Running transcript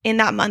in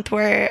that month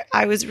where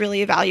I was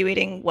really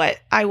evaluating what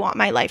I want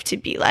my life to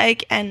be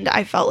like. And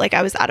I felt like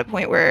I was at a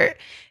point where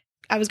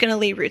I was going to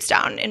lay roots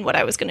down in what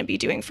I was going to be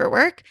doing for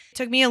work. It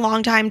took me a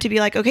long time to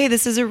be like, okay,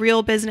 this is a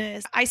real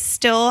business. I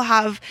still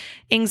have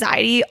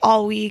anxiety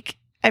all week,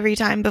 every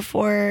time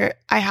before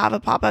I have a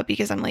pop-up,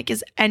 because I'm like,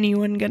 is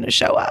anyone going to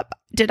show up?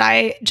 Did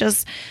I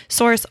just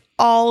source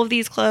all of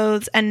these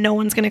clothes and no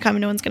one's going to come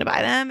and no one's going to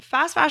buy them?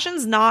 Fast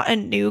fashion's not a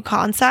new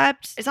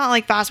concept. It's not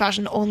like fast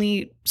fashion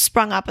only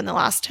sprung up in the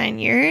last 10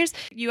 years.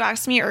 You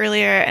asked me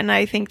earlier, and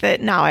I think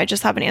that now I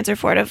just have an answer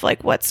for it of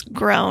like what's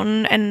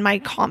grown, and my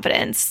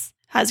confidence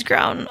has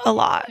grown a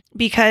lot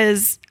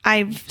because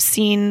I've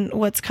seen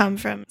what's come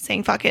from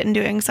saying fuck it and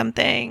doing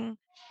something.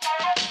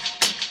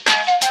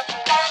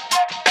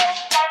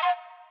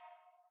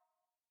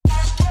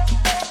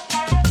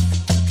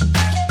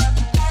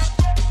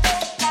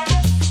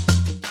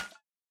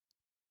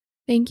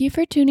 Thank you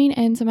for tuning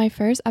in to my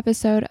first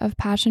episode of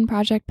Passion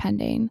Project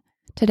Pending.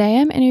 Today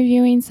I'm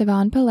interviewing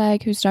Sivan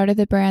Peleg, who started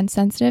the brand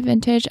Sensitive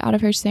Vintage out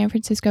of her San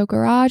Francisco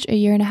garage a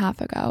year and a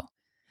half ago.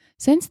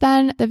 Since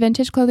then, the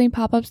vintage clothing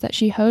pop-ups that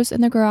she hosts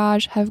in the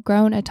garage have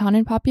grown a ton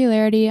in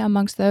popularity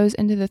amongst those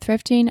into the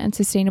thrifting and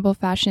sustainable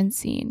fashion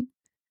scene.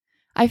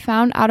 I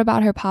found out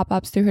about her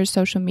pop-ups through her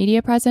social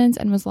media presence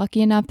and was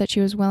lucky enough that she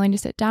was willing to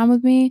sit down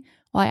with me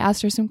while I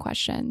asked her some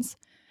questions.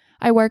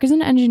 I work as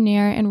an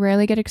engineer and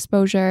rarely get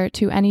exposure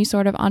to any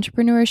sort of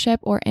entrepreneurship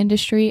or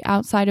industry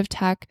outside of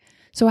tech,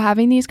 so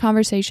having these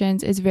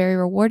conversations is very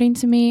rewarding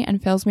to me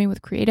and fills me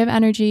with creative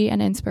energy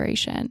and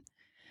inspiration.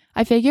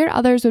 I figured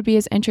others would be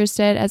as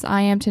interested as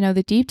I am to know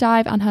the deep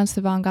dive on how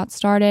Sivan got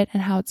started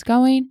and how it's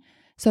going,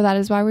 so that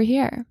is why we're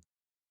here.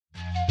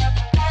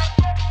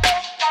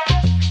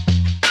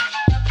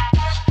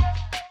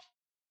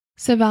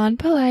 Sivan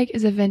Peleg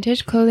is a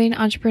vintage clothing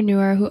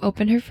entrepreneur who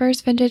opened her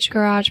first vintage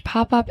garage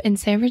pop-up in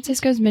San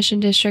Francisco's Mission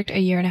District a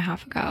year and a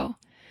half ago.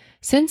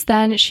 Since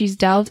then, she's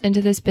delved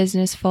into this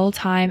business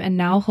full-time and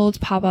now holds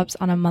pop-ups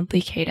on a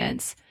monthly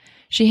cadence.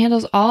 She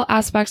handles all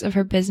aspects of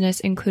her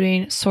business,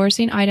 including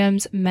sourcing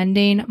items,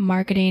 mending,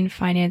 marketing,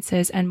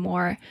 finances, and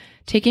more,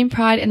 taking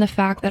pride in the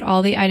fact that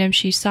all the items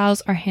she sells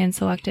are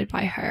hand-selected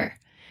by her.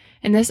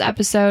 In this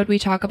episode, we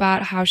talk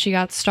about how she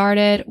got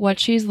started, what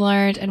she's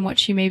learned, and what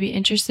she may be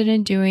interested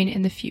in doing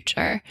in the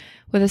future,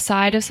 with a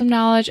side of some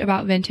knowledge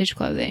about vintage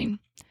clothing.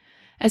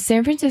 As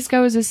San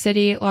Francisco is a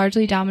city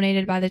largely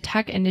dominated by the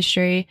tech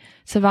industry,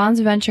 Sivan's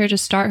venture to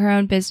start her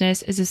own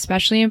business is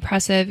especially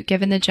impressive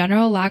given the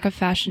general lack of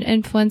fashion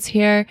influence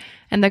here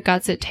and the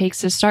guts it takes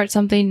to start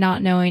something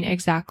not knowing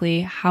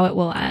exactly how it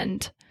will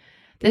end.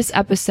 This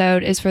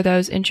episode is for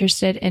those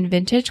interested in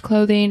vintage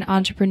clothing,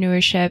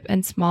 entrepreneurship,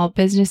 and small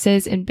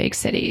businesses in big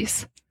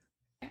cities.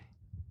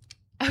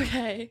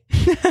 Okay.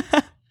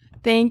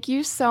 Thank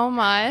you so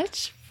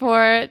much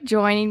for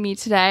joining me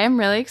today. I'm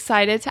really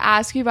excited to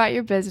ask you about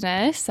your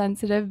business,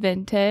 Sensitive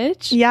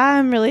Vintage. Yeah,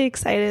 I'm really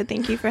excited.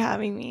 Thank you for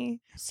having me.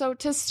 So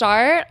to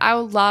start, I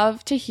would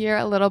love to hear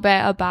a little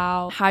bit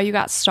about how you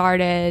got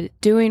started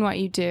doing what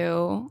you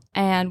do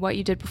and what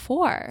you did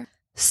before.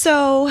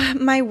 So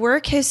my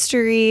work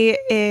history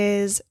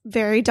is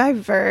very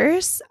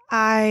diverse.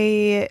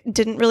 I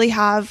didn't really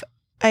have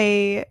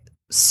a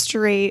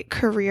straight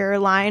career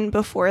line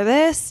before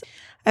this.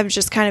 I've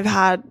just kind of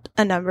had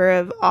a number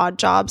of odd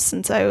jobs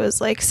since I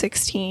was like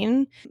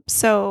 16.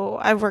 So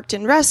I've worked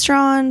in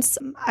restaurants.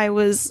 I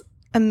was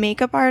a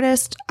makeup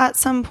artist at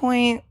some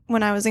point.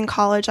 When I was in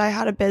college, I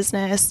had a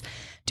business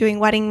doing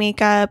wedding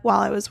makeup while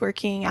I was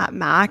working at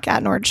MAC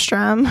at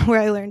Nordstrom,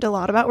 where I learned a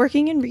lot about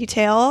working in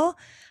retail.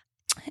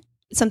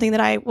 Something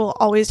that I will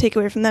always take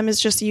away from them is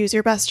just use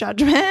your best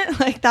judgment.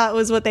 Like that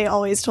was what they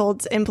always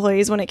told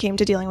employees when it came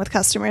to dealing with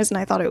customers. And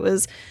I thought it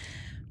was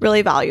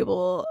really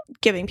valuable,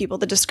 giving people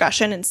the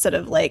discretion instead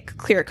of like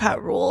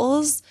clear-cut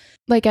rules.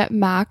 Like at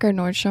MAC or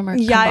Nordstrom or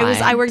Yeah,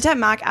 combined? I worked at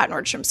MAC at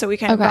Nordstrom, so we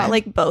kind of got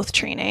like both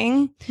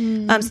training.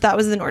 So that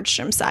was the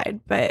Nordstrom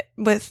side, but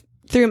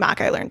through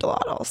MAC I learned a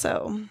lot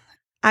also.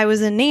 I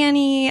was a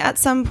nanny at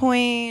some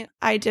point.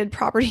 I did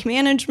property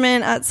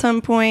management at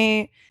some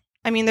point.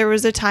 I mean, there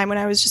was a time when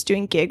I was just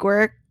doing gig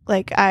work.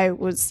 Like I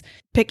was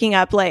picking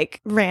up like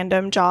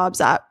random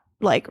jobs at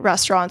like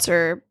restaurants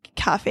or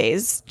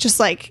cafes, just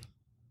like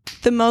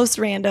the most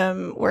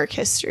random work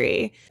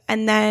history.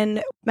 And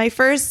then my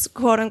first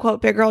quote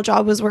unquote big girl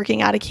job was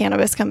working at a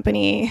cannabis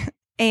company.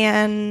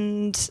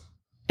 And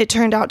it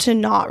turned out to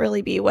not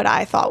really be what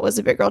I thought was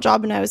a big girl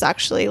job. And I was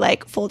actually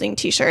like folding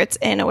t-shirts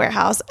in a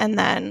warehouse and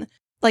then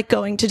like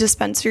going to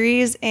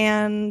dispensaries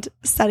and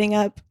setting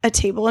up a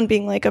table and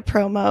being like a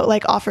promo,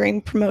 like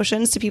offering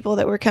promotions to people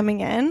that were coming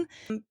in.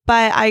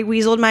 But I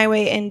weaseled my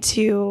way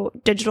into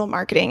digital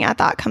marketing at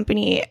that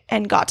company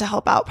and got to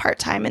help out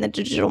part-time in the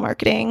digital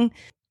marketing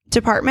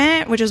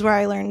department, which is where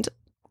I learned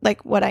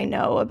like what I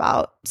know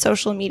about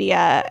social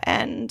media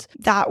and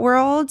that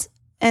world.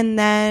 And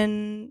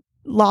then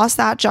lost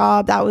that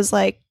job. That was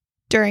like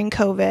during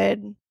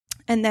COVID.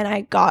 And then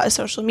I got a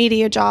social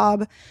media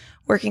job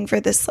working for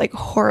this like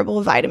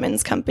horrible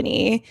vitamins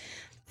company.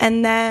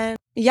 And then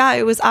yeah,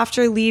 it was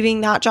after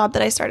leaving that job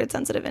that I started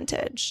Sensitive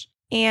Vintage.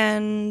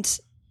 And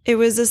it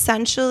was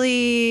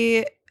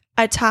essentially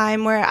a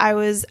time where I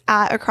was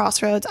at a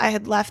crossroads. I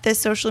had left this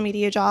social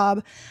media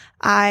job.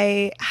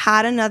 I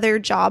had another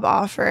job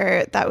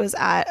offer that was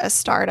at a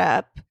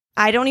startup.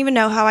 I don't even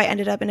know how I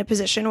ended up in a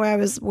position where I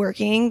was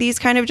working these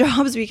kind of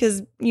jobs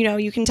because, you know,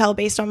 you can tell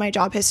based on my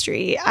job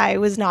history, I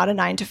was not a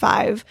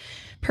 9-to-5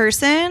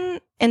 person.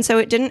 And so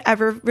it didn't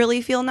ever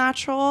really feel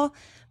natural.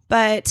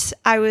 But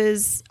I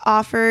was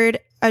offered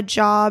a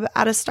job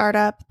at a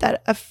startup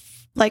that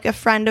a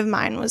friend of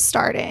mine was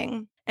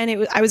starting.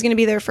 And I was going to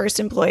be their first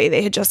employee.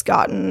 They had just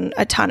gotten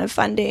a ton of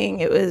funding.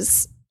 It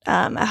was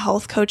a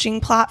health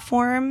coaching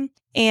platform.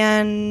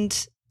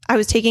 And I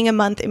was taking a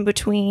month in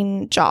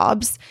between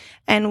jobs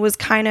and was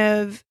kind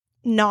of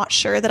not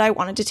sure that I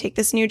wanted to take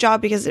this new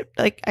job because,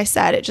 like I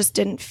said, it just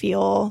didn't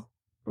feel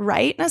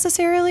right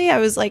necessarily. I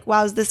was like,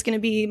 wow, is this going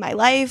to be my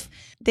life?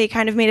 They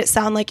kind of made it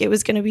sound like it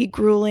was going to be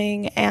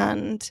grueling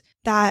and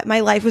that my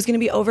life was going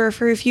to be over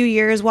for a few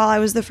years while I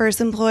was the first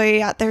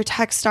employee at their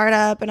tech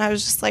startup. And I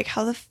was just like,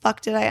 how the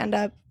fuck did I end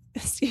up,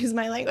 excuse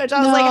my language, I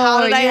was like,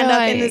 how did I end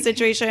up in this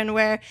situation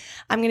where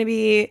I'm going to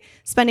be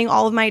spending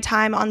all of my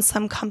time on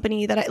some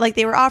company that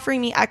they were offering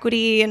me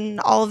equity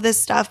and all of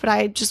this stuff, but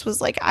I just was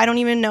like, I don't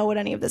even know what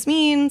any of this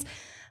means.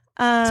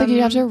 It's like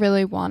you have to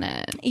really want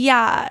it.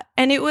 Yeah.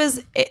 And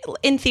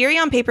in theory,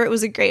 on paper, it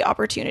was a great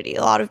opportunity.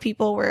 A lot of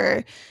people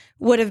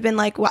would have been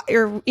like,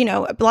 or, you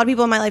know, a lot of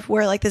people in my life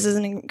were like, this is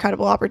an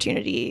incredible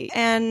opportunity.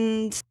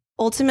 And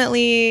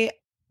ultimately,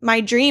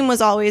 my dream was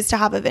always to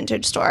have a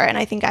vintage store. And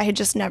I think I had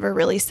just never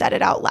really said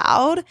it out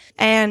loud.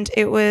 And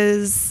it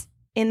was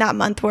in that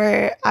month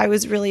where I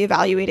was really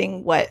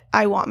evaluating what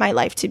I want my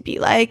life to be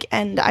like.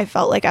 And I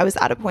felt like I was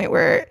at a point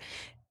where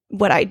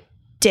what I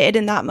did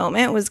in that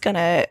moment was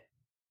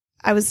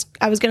I was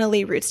going to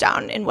lay roots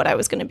down in what I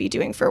was going to be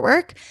doing for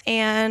work.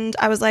 And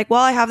I was like,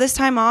 well, I have this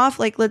time off.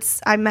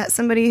 I met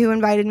somebody who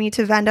invited me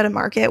to vend at a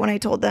market when I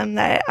told them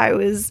that I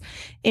was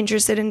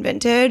interested in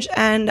vintage.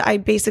 And I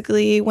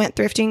basically went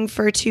thrifting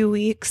for 2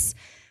 weeks,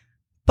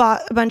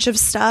 bought a bunch of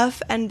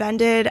stuff and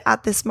vended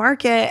at this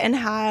market and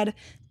had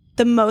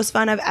the most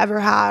fun I've ever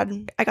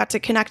had. I got to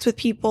connect with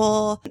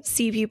people,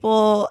 see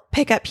people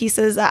pick up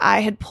pieces that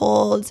I had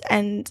pulled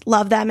and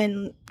love them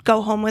and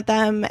go home with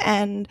them.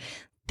 And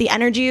the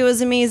energy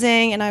was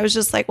amazing. And I was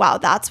just like, wow,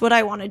 that's what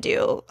I want to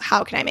do.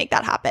 How can I make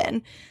that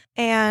happen?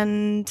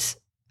 And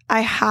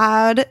I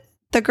had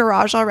the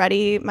garage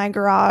already, my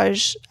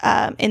garage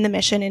in the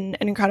Mission in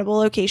an incredible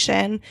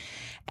location.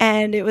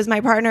 And it was my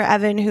partner,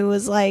 Evan, who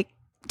was like,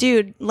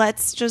 dude,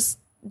 let's just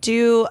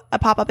do a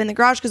pop-up in the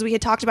garage because we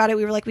had talked about it.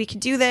 We were like, we could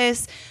do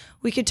this.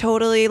 We could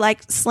totally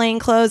like sling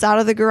clothes out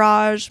of the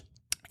garage.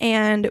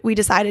 And we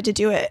decided to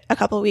do it a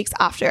couple of weeks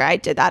after I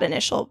did that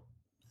initial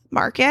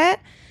market.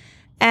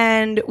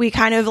 And we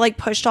kind of like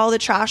pushed all the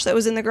trash that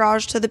was in the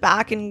garage to the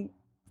back and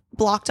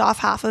blocked off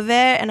half of it.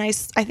 And I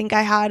think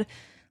I had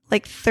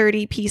like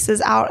 30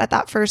 pieces out at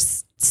that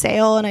first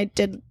sale. And I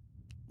did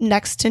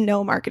next to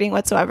no marketing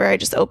whatsoever. I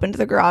just opened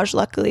the garage.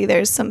 Luckily,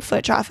 there's some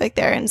foot traffic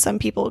there and some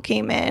people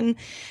came in.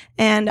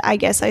 And I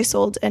guess I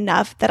sold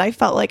enough that I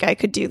felt like I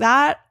could do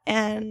that.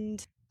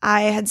 And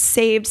I had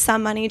saved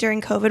some money during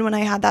COVID when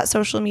I had that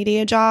social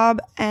media job.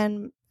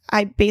 And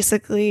I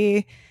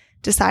basically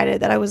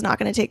decided that I was not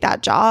going to take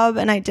that job,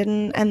 and I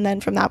didn't. And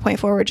then from that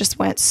point forward, just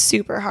went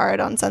super hard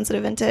on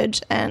Sensitive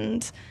Vintage.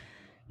 And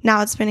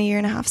now it's been 1.5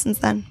 years since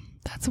then.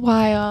 That's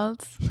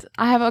wild.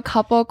 I have a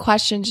couple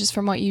questions just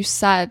from what you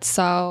said.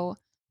 So,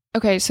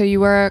 okay, so you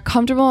were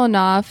comfortable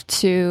enough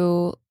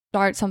to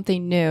start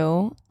something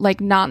new, like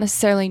not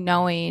necessarily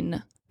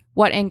knowing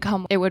what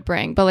income it would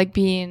bring, but like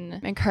being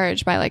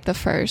encouraged by like the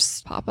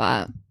first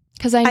pop-up.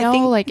 Because I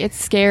know like it's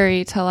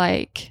scary to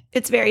like...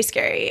 It's very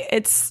scary.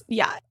 It's,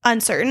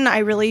 uncertain. I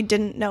really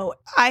didn't know.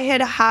 I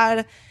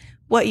had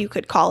what you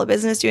could call a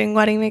business doing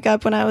wedding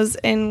makeup when I was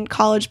in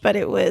college, but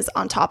it was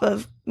on top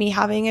of me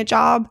having a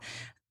job.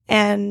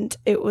 And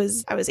I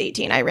was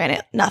 18. I ran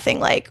it nothing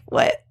like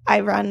what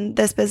I run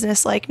this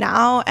business like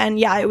now. And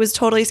yeah, it was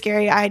totally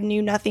scary. I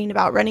knew nothing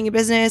about running a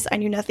business. I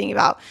knew nothing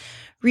about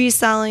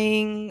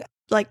reselling,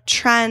 like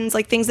trends,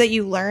 like things that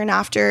you learn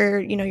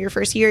after, you know, your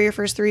first year, your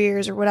first 3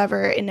 years or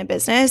whatever in a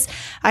business.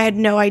 I had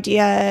no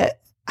idea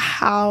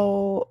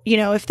how, you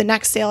know, if the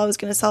next sale I was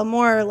going to sell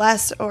more or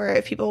less, or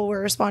if people were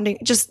responding.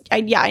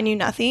 I knew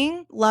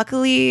nothing.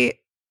 Luckily,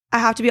 I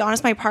have to be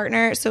honest, my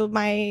partner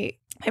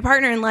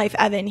in life,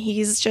 Evan,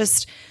 he's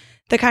just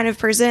the kind of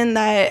person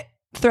that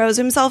throws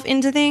himself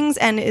into things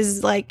and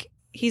is like,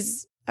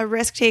 he's a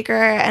risk taker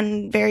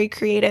and very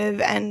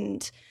creative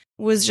and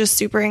was just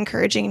super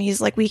encouraging. And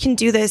he's like, we can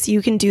do this.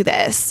 You can do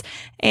this.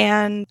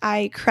 And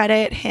I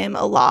credit him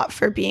a lot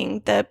for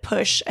being the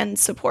push and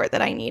support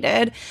that I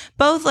needed.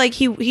 Both like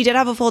he did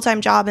have a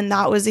full-time job, and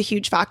that was a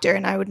huge factor.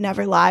 And I would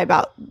never lie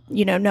about,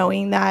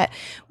 knowing that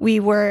we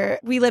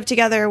lived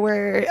together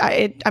where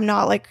I'm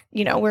not like,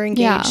 we're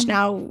engaged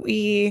now.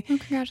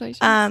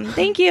 Congratulations.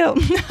 Thank you.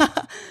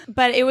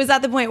 But it was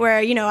at the point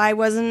where, I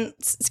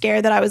wasn't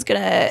scared that I was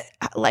going to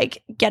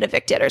like get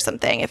evicted or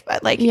something. If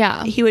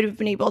he would have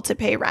been able to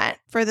pay rent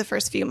for the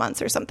first few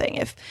months or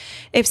something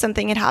if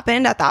something had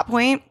happened at that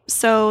point.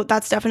 So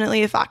that's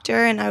definitely a factor,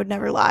 and I would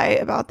never lie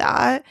about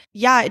that.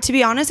 Yeah, to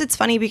be honest, it's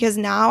funny because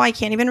now I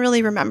can't even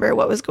really remember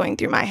what was going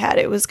through my head.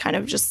 It was kind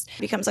of just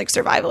becomes like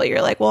survival.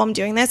 You're like, well, I'm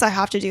doing this. I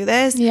have to do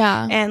this.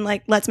 Yeah. And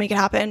like, let's make it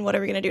happen. What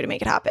are we going to do to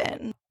make it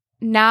happen?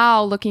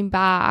 Now looking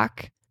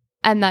back,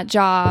 and that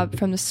job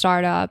from the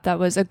startup, that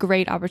was a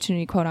great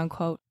opportunity, quote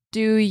unquote.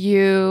 Do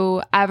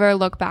you ever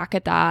look back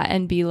at that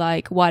and be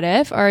like, what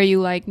if? Or are you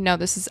like, no,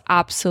 this is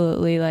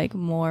absolutely like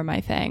more my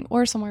thing,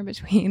 or somewhere in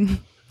between?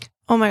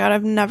 Oh my God,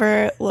 I've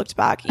never looked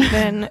back.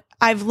 Even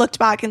I've looked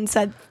back and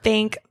said,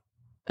 thank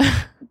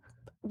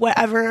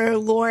whatever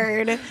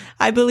Lord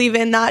I believe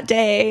in that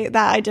day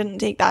that I didn't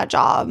take that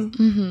job.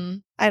 Mm-hmm.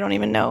 I don't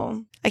even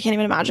know. I can't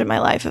even imagine my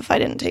life if I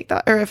didn't take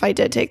that, or if I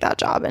did take that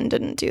job and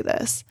didn't do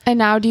this. And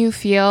now do you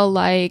feel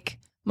like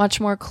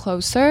much more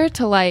closer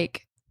to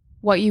like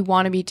what you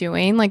want to be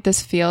doing? Like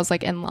this feels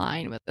like in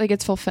line with, like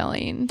it's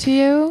fulfilling to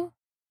you?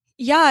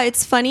 Yeah,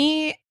 it's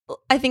funny.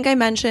 I think I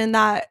mentioned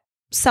that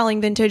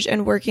selling vintage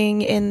and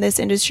working in this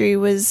industry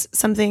was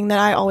something that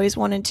I always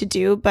wanted to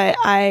do, but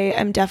I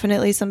am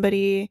definitely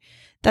somebody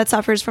that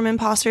suffers from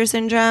imposter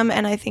syndrome.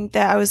 And I think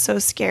that I was so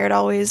scared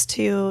always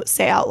to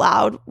say out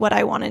loud what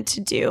I wanted to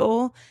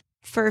do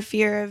for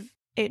fear of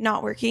it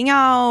not working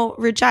out,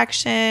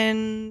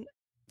 rejection,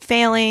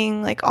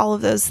 failing, like all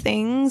of those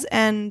things.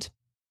 And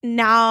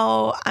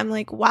now I'm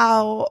like,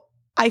 wow,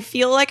 I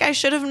feel like I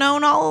should have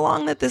known all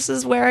along that this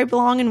is where I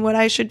belong and what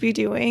I should be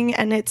doing.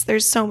 And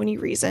there's so many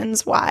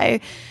reasons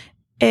why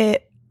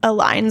it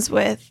aligns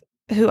with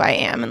who I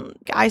am. And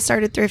I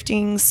started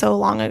thrifting so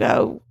long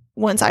ago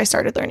once I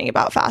started learning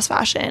about fast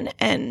fashion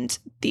and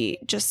the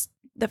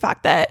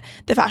fact that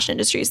the fashion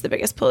industry is the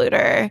biggest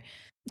polluter.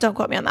 Don't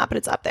quote me on that, but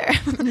it's up there.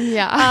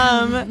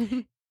 Yeah.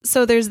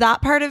 So there's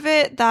that part of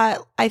it that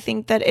I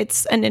think that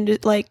it's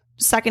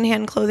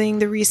secondhand clothing,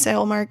 the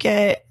resale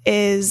market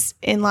is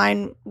in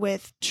line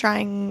with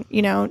trying,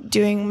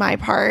 doing my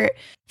part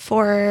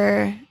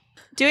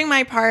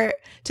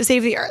to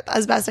save the earth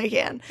as best I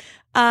can.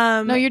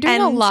 No, you're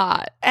doing a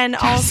lot. And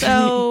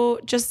also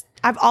just,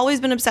 I've always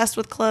been obsessed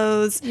with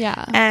clothes.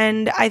 Yeah.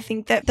 And I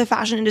think that the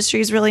fashion industry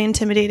is really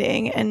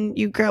intimidating, and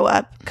you grow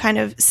up kind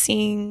of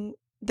seeing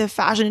the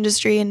fashion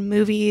industry in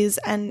movies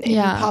and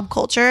in pop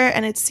culture,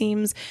 and it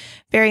seems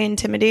very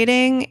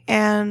intimidating.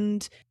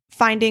 And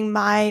finding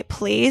my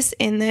place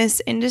in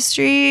this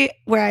industry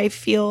where I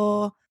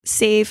feel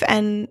safe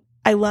and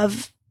I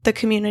love the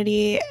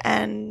community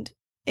and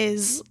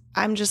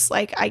I'm just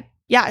like, I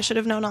should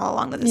have known all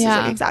along that this is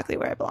like exactly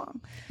where I belong.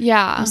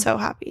 Yeah. I'm so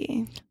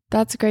happy.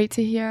 That's great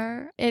to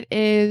hear. It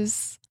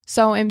is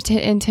so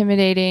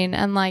intimidating.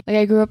 And like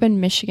I grew up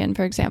in Michigan,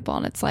 for example,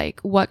 and it's like,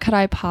 how could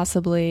I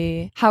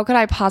possibly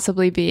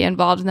be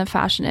involved in the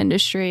fashion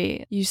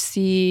industry? You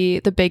see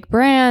the big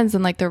brands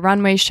and like the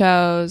runway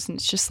shows, and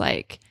it's just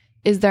like,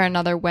 is there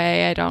another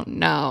way? I don't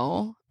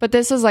know. But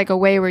this is like a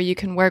way where you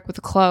can work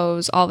with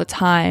clothes all the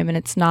time, and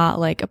it's not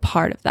like a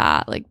part of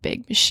that like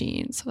big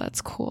machine. So that's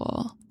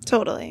cool.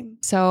 Totally.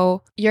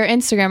 So your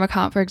Instagram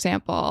account, for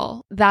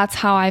example, that's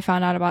how I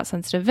found out about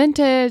Sensitive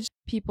Vintage.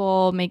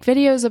 People make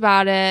videos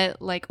about it,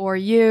 like, or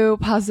you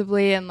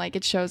possibly, and like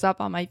it shows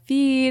up on my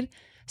feed.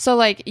 So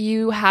like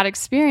you had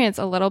experience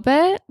a little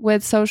bit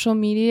with social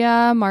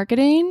media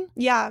marketing.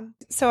 Yeah.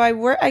 So I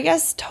worked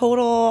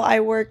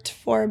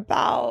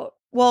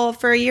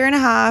for a year and a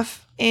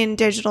half in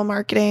digital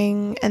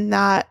marketing, and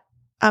that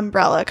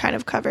umbrella kind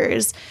of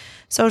covers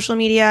social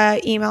media,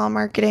 email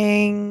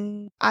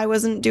marketing. I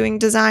wasn't doing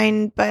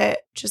design, but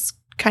just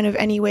kind of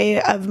any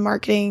way of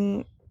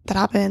marketing that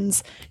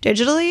happens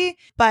digitally,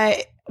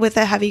 but with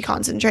a heavy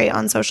concentrate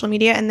on social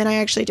media. And then I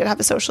actually did have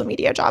a social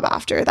media job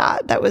after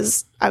that. I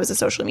was a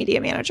social media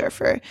manager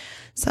for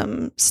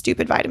some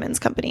stupid vitamins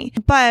company.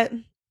 But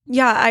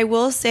yeah, I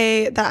will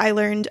say that I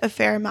learned a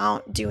fair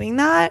amount doing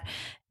that.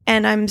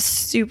 And I'm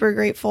super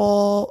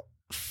grateful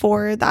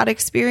for that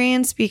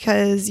experience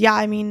because,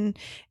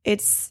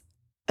 it's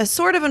a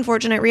sort of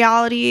unfortunate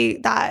reality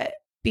that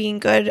being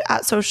good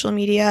at social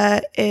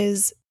media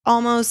is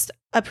almost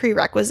a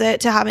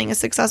prerequisite to having a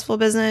successful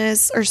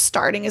business or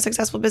starting a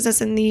successful business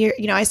in the year.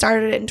 I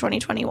started it in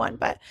 2021,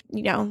 but,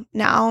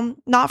 now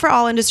not for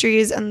all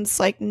industries. And it's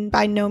like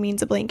by no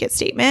means a blanket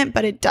statement,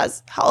 but it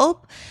does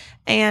help.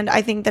 And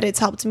I think that it's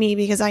helped me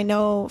because I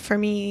know for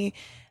me,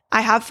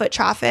 I have foot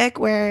traffic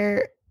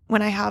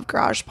when I have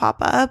garage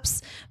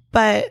pop-ups,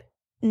 but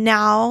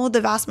now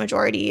the vast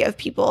majority of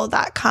people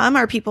that come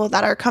are people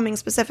that are coming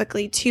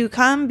specifically to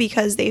come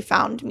because they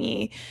found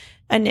me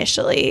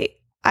initially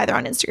either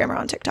on Instagram or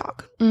on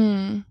TikTok.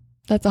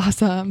 That's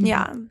awesome.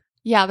 Yeah.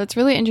 Yeah, that's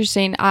really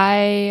interesting.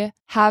 I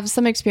have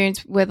some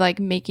experience with like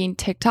making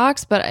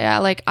TikToks, but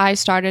like I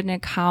started an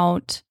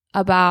account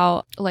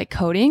about like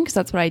coding because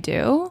that's what I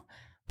do.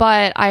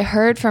 But I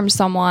heard from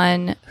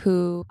someone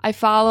who I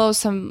follow,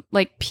 some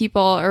like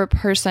people or a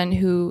person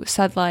who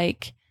said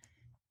like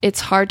it's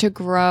hard to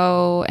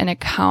grow an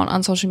account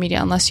on social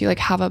media unless you like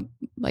have a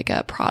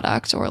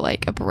product or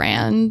like a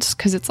brand,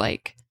 because it's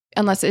like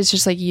unless it's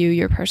just like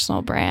your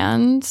personal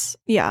brand.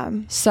 Yeah.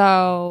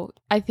 So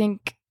I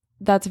think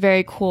that's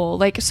very cool.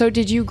 Like, so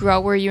did you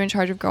grow? Were you in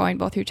charge of growing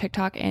both your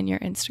TikTok and your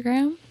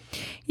Instagram?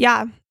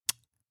 Yeah.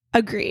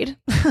 Agreed.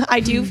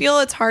 I do feel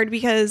it's hard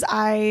because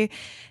I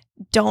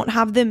don't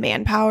have the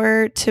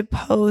manpower to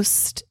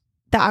post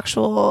the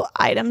actual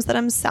items that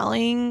I'm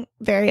selling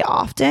very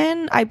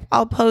often.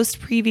 I'll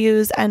post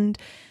previews and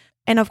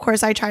of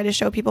course I try to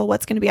show people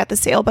what's going to be at the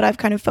sale, but I've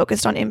kind of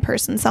focused on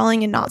in-person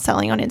selling and not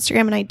selling on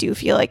Instagram. And I do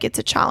feel like it's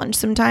a challenge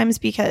sometimes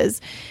because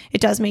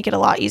it does make it a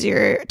lot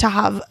easier to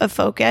have a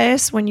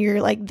focus when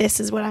you're like, this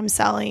is what I'm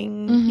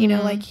selling, you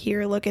know, like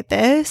here, look at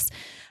this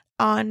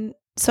on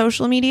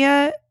social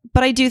media.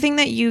 But I do think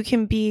that you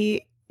can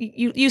be,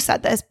 you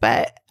said this,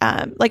 but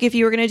like if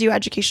you were going to do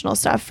educational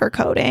stuff for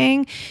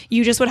coding,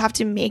 you just would have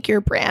to make your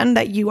brand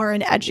that you are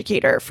an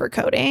educator for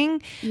coding.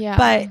 Yeah.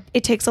 But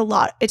it takes a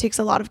lot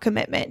of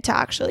commitment to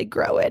actually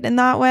grow it in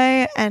that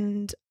way,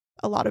 and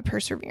a lot of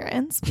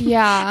perseverance.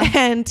 Yeah.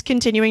 And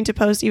continuing to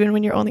post even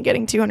when you're only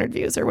getting 200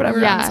 views or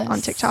whatever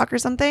on TikTok or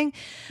something.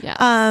 Yes.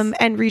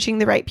 And reaching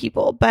the right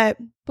people. But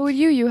with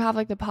you have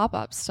like the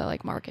pop-ups to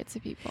like market to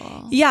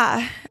people.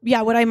 Yeah.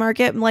 Yeah. What I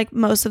market like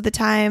most of the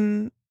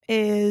time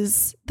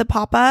is the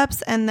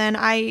pop-ups. And then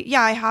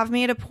I have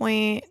made a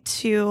point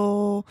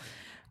to,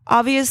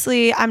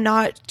 obviously I'm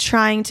not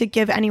trying to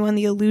give anyone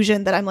the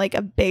illusion that I'm like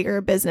a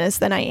bigger business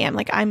than I am.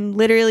 Like I'm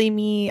literally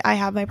me. I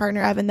have my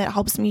partner Evan that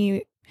helps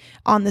me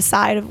on the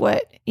side of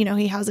what, you know,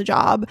 he has a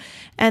job.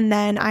 And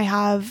then I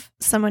have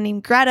someone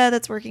named Greta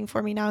that's working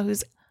for me now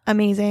who's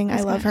amazing.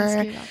 I love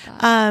her.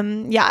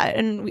 Yeah,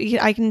 and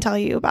I can tell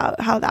you about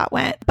how that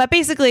went. But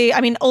basically, I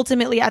mean,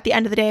 ultimately at the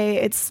end of the day,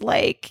 it's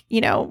like, you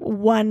know,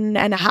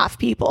 1.5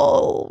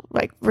 people,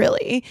 like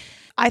really.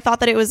 I thought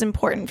that it was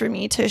important for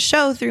me to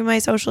show through my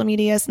social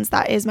media, since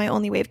that is my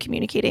only way of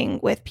communicating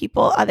with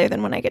people other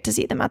than when I get to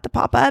see them at the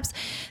pop-ups,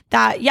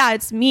 that, yeah,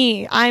 it's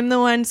me. I'm the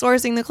one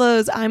sourcing the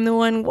clothes. I'm the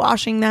one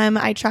washing them.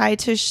 I try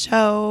to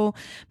show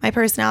my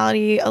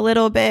personality a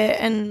little bit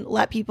and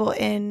let people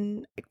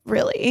in,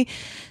 really.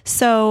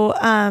 So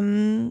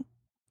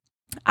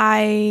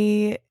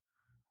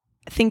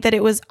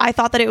I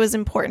thought that it was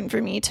important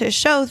for me to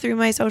show through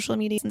my social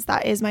media, since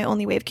that is my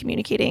only way of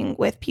communicating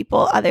with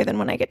people other than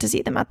when I get to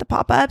see them at the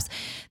pop-ups,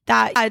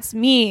 that it's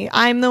me.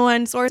 I'm the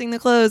one sourcing the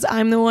clothes.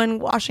 I'm the one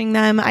washing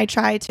them. I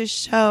try to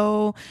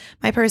show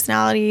my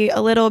personality a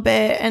little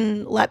bit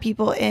and let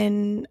people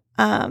in,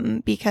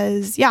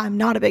 because yeah, I'm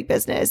not a big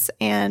business.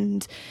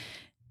 And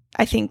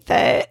I think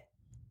that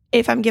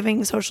if I'm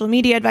giving social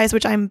media advice,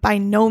 which I'm by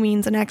no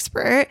means an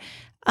expert,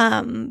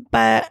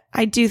 but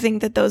I do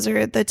think that those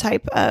are the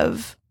type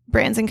of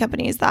brands and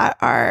companies that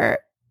are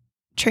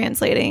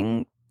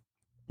translating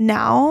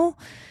now,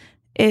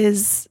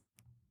 is,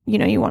 you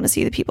know, you want to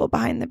see the people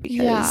behind them,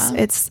 because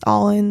it's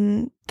all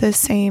in the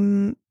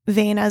same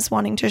vein as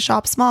wanting to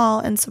shop small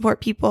and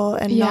support people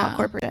and not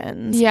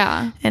corporations.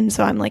 Yeah. And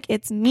so I'm like,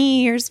 it's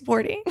me you're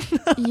supporting.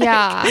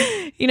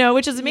 Like, you know,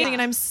 which is amazing.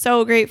 And I'm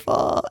so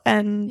grateful.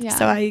 And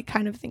so I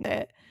kind of think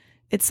that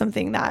it's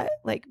something that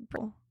like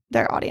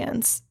their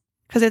audience,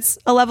 because it's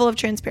a level of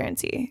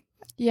transparency.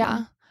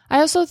 Yeah. I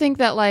also think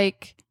that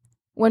like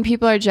when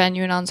people are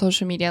genuine on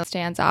social media, it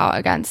stands out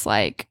against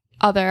like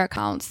other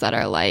accounts that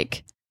are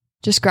like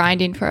just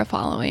grinding for a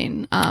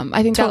following.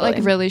 I think that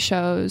like really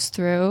shows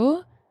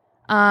through.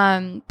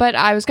 But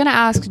I was going to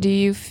ask, do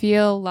you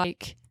feel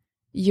like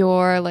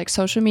your like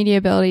social media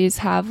abilities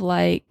have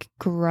like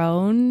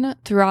grown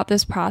throughout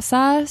this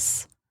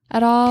process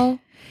at all?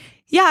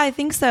 Yeah, I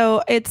think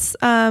so. It's,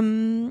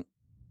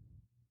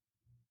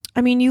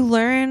 I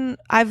mean,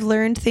 I've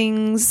learned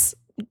things,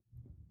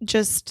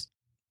 just,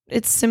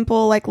 it's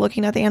simple, like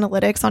looking at the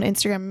analytics on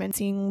Instagram and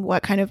seeing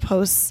what kind of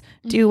posts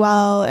do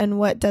well and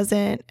what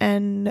doesn't.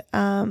 And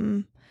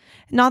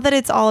not that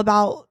it's all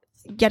about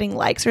getting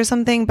likes or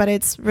something, but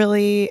it's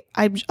really,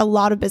 a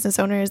lot of business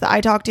owners that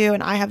I talk to,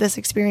 and I have this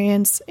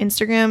experience,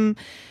 Instagram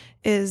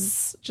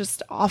is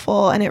just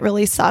awful. And it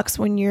really sucks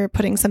when you're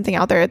putting something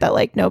out there that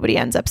like nobody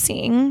ends up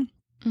seeing.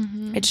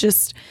 It's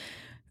just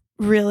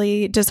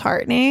really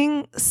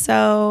disheartening.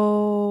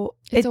 So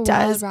It's a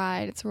wild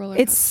ride. It's a roller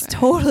coaster. It's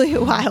totally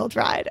a wild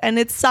ride. And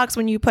it sucks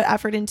when you put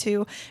effort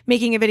into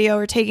making a video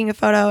or taking a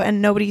photo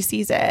and nobody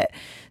sees it.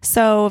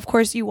 So of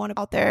course you want to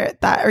out there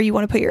that, or you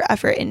want to put your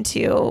effort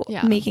into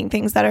making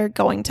things that are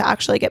going to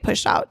actually get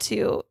pushed out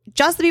to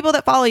just the people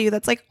that follow you.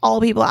 That's like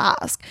all people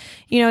ask.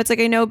 You know, it's like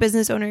I know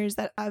business owners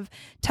that have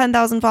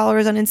 10,000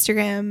 followers on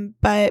Instagram,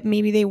 but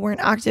maybe they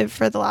weren't active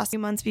for the last few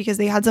months because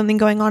they had something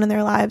going on in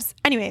their lives.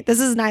 Anyway, this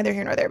is neither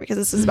here nor there because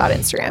this is about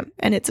Instagram,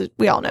 and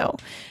we all know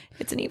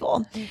it's an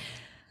evil,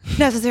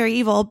 necessary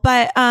evil.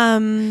 But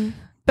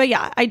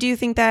yeah, I do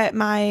think that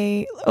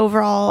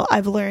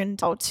I've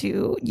learned how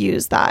to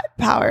use that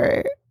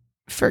power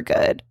for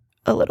good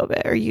a little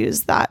bit, or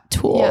use that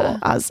tool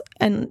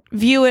and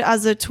view it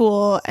as a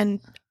tool and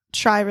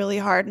try really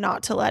hard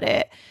not to let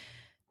it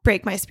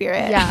break my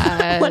spirit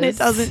when it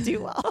doesn't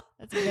do well.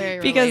 That's very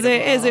relatable.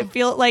 Because it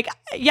feels like,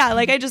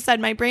 like I just said,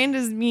 my brand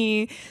is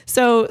me.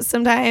 So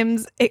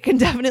sometimes it can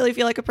definitely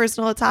feel like a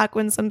personal attack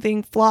when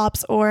something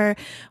flops, or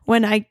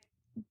when I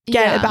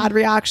get a bad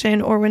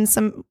reaction, or when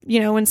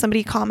when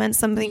somebody comments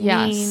something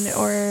mean,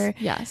 or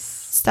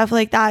stuff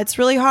like that. It's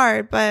really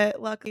hard, but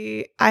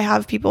luckily I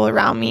have people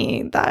around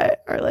me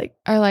that are like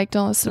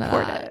don't listen to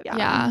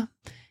that.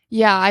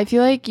 Yeah, I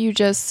feel like you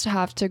just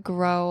have to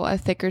grow a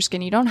thicker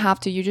skin. You don't have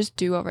to. You just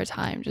do over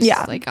time. Just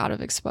like out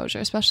of exposure,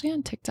 especially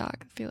on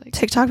TikTok. I feel like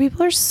TikTok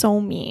people are so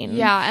mean.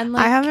 Yeah, and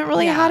I haven't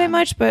really had it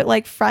much, but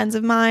like friends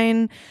of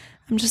mine,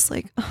 I'm just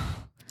like,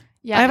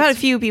 I've had a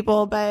few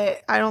people,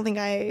 but I don't think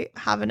I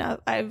have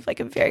enough. I have like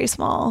a very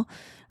small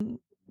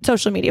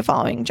social media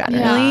following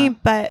generally,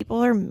 but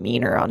people are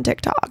meaner on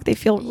TikTok. They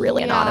feel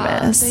really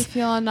anonymous. They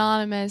feel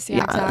anonymous.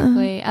 Yeah,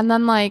 exactly. And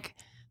then like,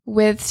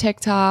 with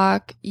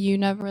TikTok, you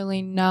never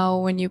really know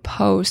when you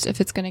post if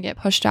it's going to get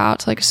pushed out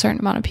to like a certain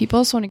amount of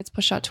people. So when it gets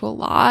pushed out to a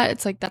lot,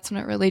 it's like that's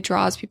when it really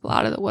draws people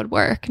out of the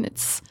woodwork, and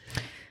it's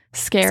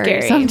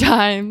scary.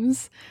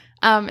 Sometimes.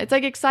 It's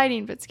like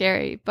exciting but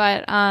scary.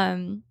 But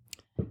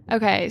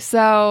okay,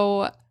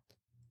 so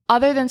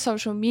other than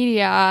social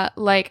media,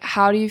 like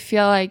how do you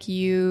feel like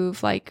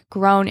you've like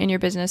grown in your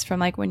business from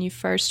like when you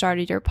first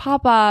started your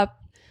pop-up?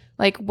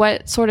 Like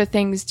what sort of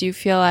things do you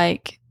feel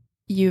like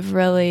you've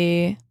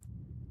really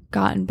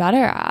gotten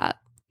better at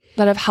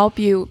that have helped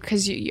you,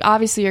 because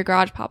obviously your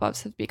garage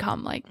pop-ups have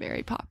become like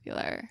very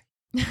popular?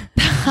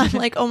 I'm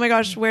like, oh my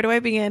gosh, where do I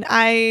begin?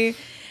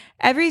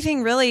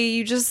 Everything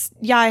really,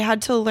 I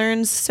had to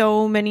learn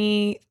so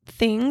many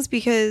things,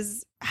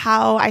 because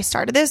how I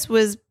started this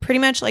was pretty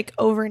much like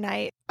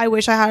overnight. I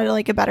wish I had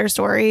like a better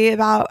story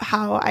about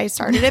how I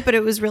started it, but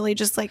it was really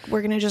just like,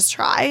 we're going to just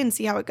try and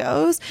see how it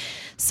goes.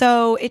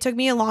 So it took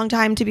me a long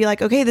time to be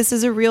like, okay, this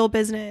is a real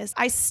business.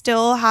 I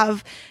still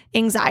have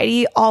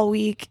anxiety all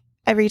week,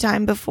 every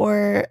time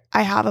before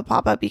I have a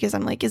pop-up, because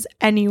I'm like, is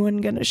anyone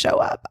going to show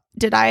up?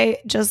 Did I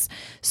just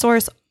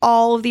source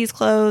all of these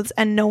clothes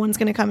and no one's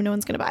going to come and no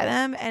one's going to buy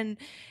them? And,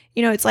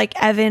 it's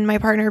like Evan, my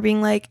partner,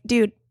 being like,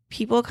 dude,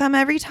 people come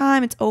every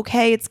time. It's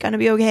okay. It's going to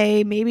be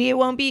okay. Maybe it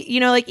won't be,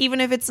 like even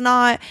if it's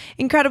not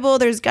incredible,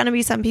 there's going to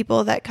be some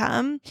people that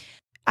come.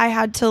 I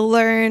had to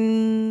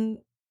learn.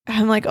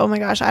 I'm like, oh my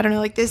gosh, I don't know.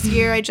 Like this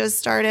year I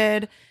just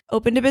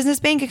opened a business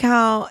bank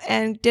account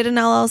and did an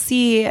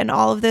LLC and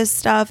all of this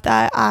stuff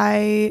that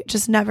I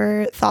just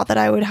never thought that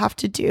I would have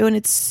to do. And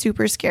it's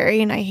super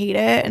scary and I hate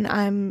it. And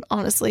I'm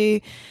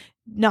honestly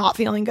not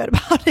feeling good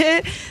about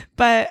it,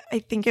 but I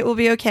think it will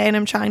be okay. And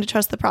I'm trying to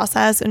trust the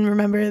process and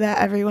remember that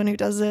everyone who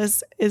does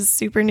this is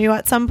super new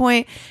at some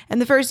point.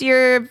 And the first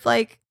year of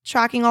like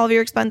tracking all of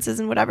your expenses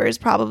and whatever is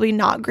probably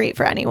not great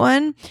for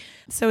anyone.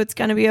 So it's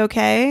going to be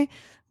okay.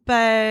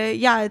 But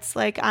yeah, it's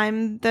like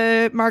I'm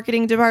the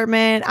marketing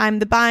department, I'm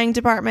the buying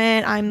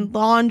department, I'm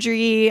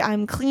laundry,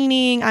 I'm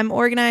cleaning, I'm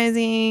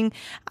organizing,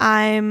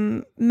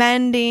 I'm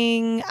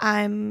mending,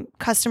 I'm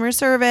customer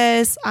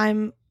service,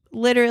 I'm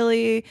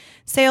literally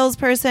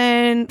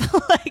salesperson.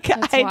 Like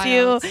that's I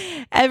wild. Do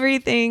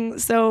everything.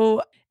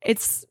 So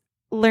it's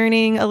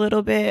learning a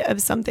little bit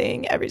of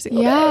something every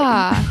single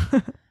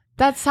day.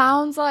 That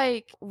sounds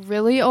like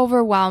really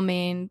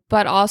overwhelming,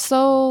 but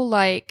also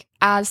like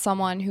as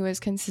someone who has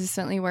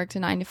consistently worked a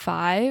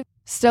 9-to-5,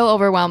 still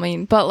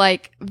overwhelming, but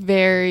like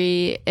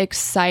very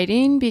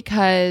exciting,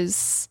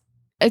 because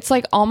it's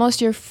like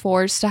almost you're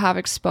forced to have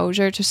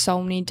exposure to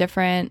so many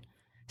different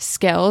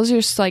skills.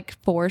 You're just like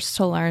forced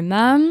to learn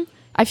them.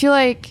 I feel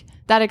like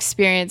that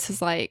experience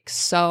is like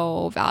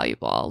so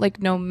valuable,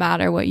 like no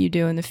matter what you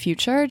do in the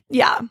future.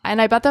 Yeah.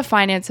 And I bet the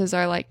finances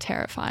are like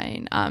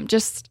terrifying.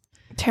 Just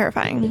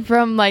terrifying.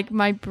 From like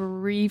my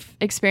brief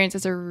experience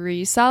as a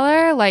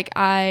reseller, like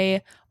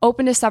I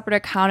opened a separate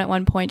account at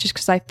one point just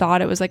because I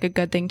thought it was like a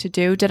good thing to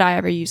do. Did I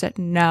ever use it?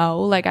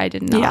 No. Like I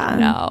did not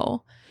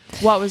know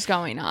what was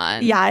going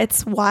on. Yeah,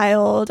 it's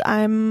wild.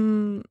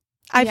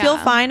 I feel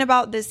fine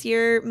about this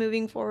year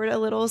moving forward. A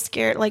little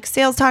scared. Like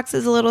sales tax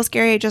is a little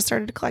scary. I just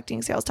started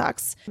collecting sales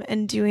tax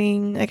and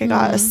doing like I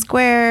got a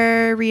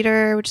Square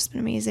reader, which has been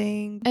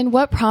amazing. And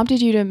what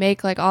prompted you to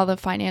make like all the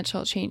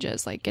financial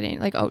changes, like getting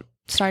like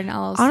start an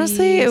LLC?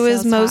 Honestly, it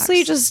was mostly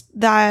tax? just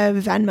the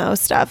Venmo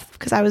stuff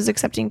because I was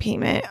accepting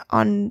payment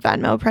on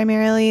Venmo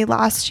primarily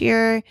last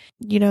year.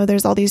 You know,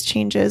 there's all these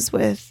changes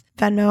with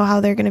Venmo,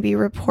 how they're going to be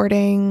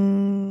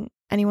reporting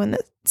anyone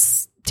that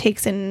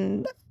takes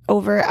in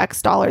over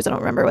X dollars. I don't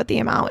remember what the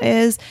amount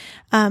is,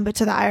 but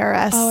to the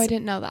IRS. Oh, I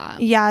didn't know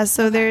that. Yeah.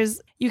 So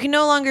you can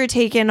no longer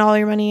take in all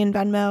your money in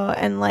Venmo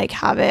and like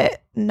have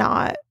it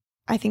not,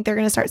 I think they're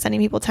going to start sending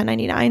people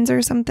 1099s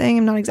or something.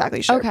 I'm not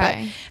exactly sure.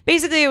 Okay. But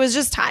basically it was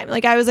just time.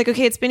 Like I was like,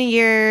 okay, it's been a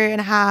year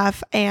and a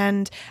half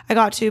and I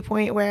got to a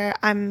point where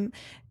I'm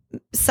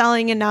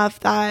selling enough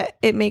that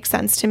it makes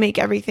sense to make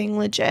everything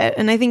legit.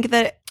 And I think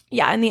that,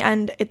 yeah, in the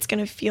end, it's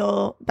going to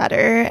feel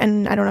better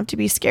and I don't have to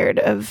be scared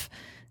of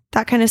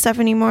that kind of stuff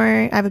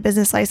anymore. I have a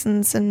business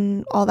license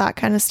and all that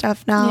kind of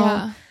stuff now.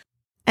 Yeah.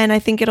 And I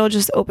think it'll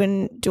just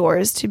open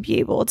doors to be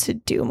able to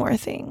do more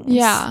things.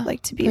 Yeah.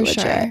 Like to be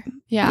legit. Sure.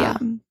 Yeah.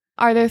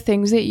 Are there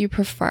things that you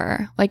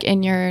prefer, like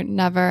in your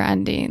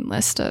never-ending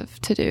list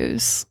of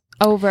to-dos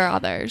over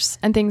others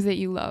and things that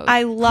you loathe?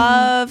 I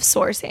love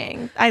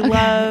sourcing. I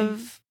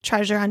love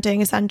treasure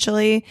hunting,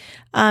 essentially,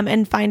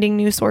 and finding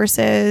new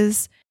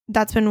sources.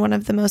 That's been one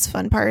of the most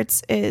fun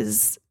parts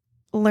is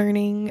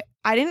learning.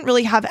 I didn't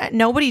really have,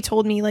 nobody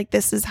told me like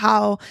this is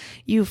how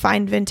you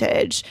find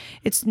vintage.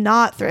 It's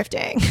not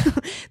thrifting.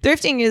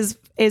 Thrifting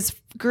is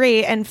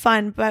great and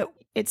fun, but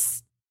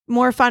it's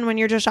more fun when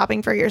you're just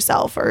shopping for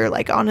yourself or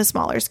like on a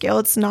smaller scale.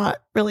 It's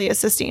not really a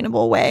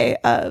sustainable way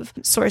of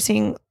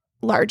sourcing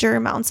larger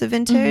amounts of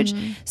vintage.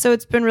 So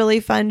it's been really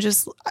fun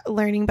just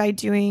learning by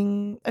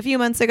doing. A few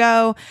months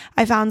ago,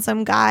 I found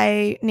some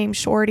guy named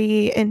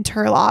Shorty in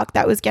Turlock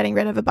that was getting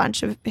rid of a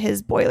bunch of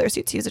his boiler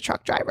suits. He was a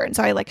truck driver. And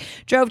so I like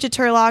drove to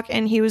Turlock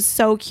and he was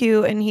so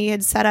cute and he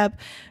had set up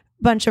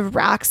a bunch of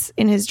racks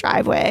in his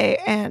driveway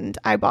and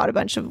I bought a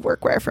bunch of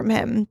workwear from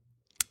him.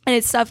 And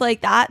it's stuff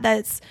like that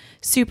that's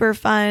super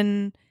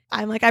fun.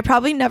 I'm like, I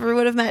probably never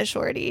would have met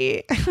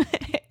Shorty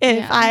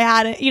if I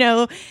hadn't, you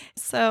know.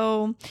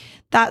 So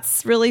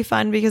that's really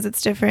fun because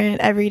it's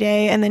different every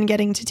day. And then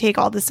getting to take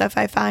all the stuff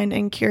I find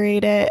and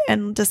curate it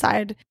and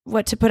decide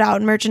what to put out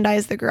and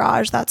merchandise the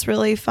garage. That's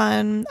really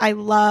fun. I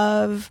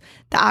love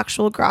the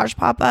actual garage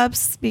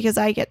pop-ups because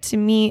I get to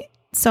meet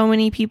so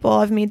many people.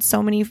 I've made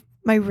so many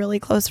my really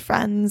close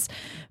friends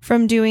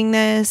from doing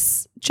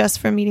this, just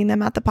from meeting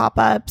them at the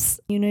pop-ups,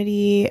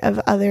 community of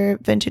other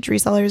vintage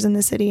resellers in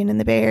the city and in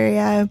the Bay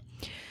Area.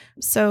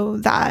 So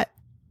that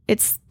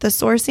it's the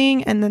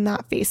sourcing and then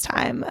that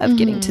FaceTime of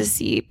getting to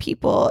see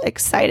people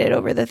excited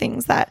over the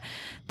things that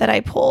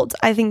I pulled.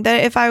 I think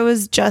that if I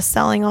was just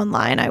selling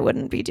online, I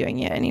wouldn't be doing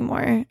it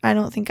anymore. I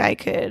don't think I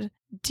could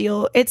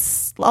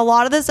it's a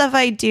lot of the stuff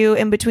I do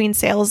in between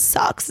sales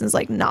sucks and is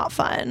like not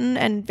fun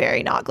and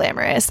very not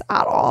glamorous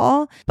at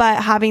all.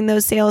 But having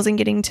those sales and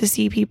getting to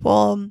see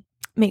people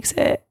makes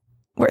it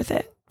worth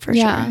it for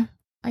sure.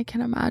 I can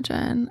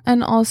imagine.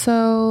 And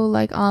also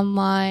like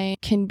online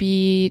can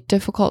be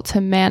difficult to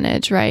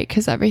manage, right?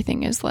 Because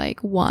everything is like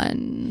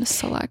one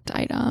select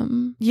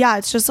item. Yeah,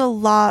 it's just a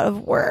lot of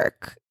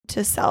work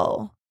to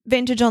sell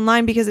vintage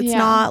online because it's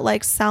not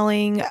like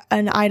selling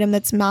an item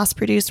that's mass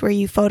produced where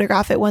you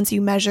photograph it once,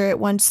 you measure it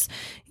once,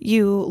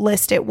 you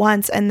list it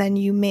once, and then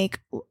you make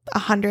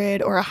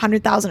 100 or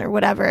 100,000 or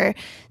whatever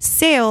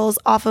sales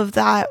off of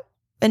that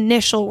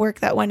initial work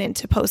that went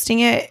into posting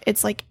it.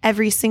 It's like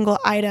every single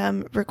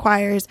item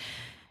requires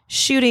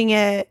shooting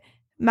it,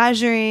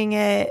 measuring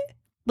it,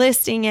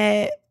 listing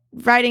it,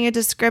 writing a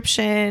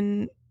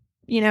description,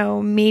 you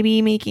know,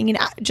 maybe making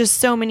just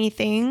so many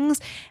things.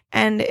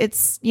 And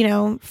it's, you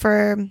know,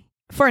 for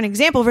an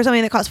example, for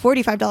something that costs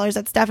 $45,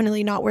 that's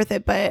definitely not worth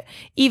it. But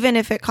even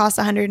if it costs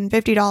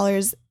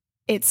 $150,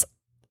 it's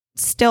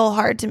still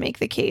hard to make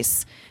the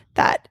case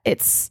that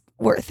it's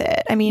worth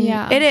it. I mean,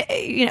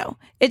 it you know,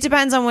 it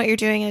depends on what you're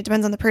doing and it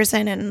depends on the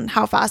person and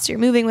how fast you're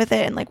moving with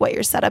it and like what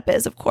your setup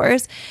is, of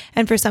course.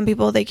 And for some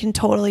people, they can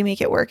totally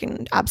make it work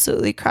and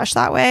absolutely crush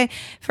that way.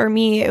 For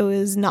me, it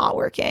was not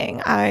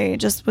working. I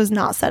just was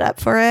not set up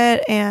for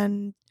it.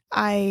 And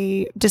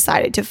I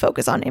decided to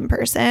focus on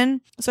in-person.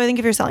 So I think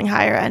if you're selling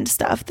higher end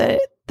stuff that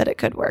it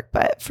could work.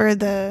 But for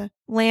the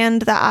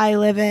land that I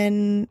live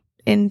in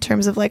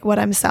terms of like what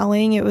I'm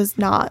selling, it was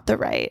not the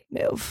right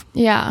move.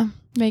 Yeah.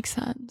 Makes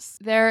sense.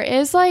 There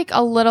is like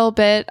a little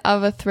bit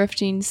of a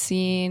thrifting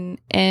scene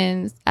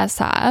in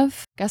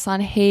SF, I guess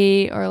on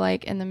Haight or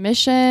like in the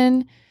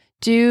Mission.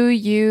 Do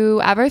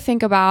you ever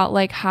think about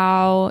like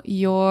how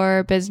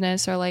your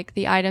business or like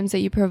the items that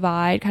you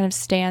provide kind of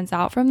stands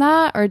out from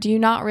that? Or do you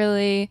not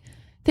really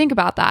think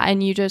about that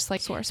and you just like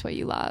source what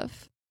you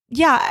love?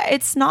 Yeah,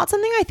 it's not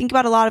something I think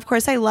about a lot. Of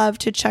course, I love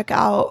to check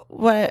out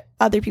what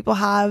other people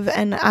have,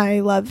 and I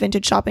love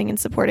vintage shopping and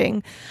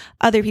supporting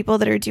other people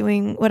that are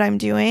doing what I'm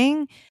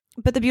doing.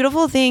 But the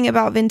beautiful thing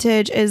about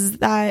vintage is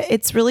that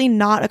it's really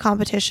not a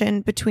competition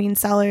between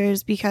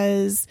sellers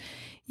because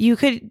you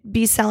could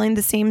be selling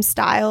the same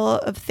style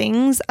of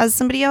things as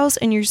somebody else,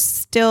 and you're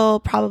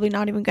still probably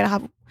not even going to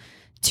have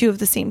two of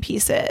the same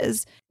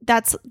pieces.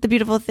 That's the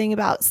beautiful thing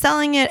about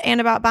selling it and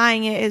about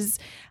buying it is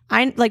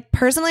I like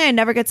personally, I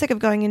never get sick of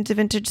going into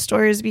vintage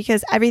stores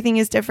because everything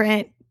is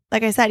different.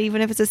 Like I said,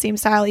 even if it's the same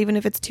style, even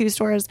if it's 2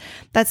 stores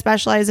that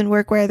specialize in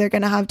workwear, they're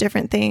going to have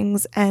different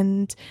things.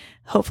 And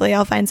hopefully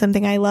I'll find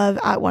something I love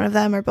at one of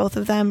them or both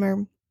of them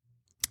or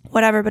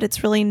whatever. But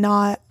it's really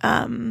not,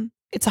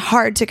 it's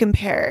hard to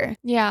compare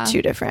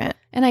 2 different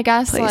And I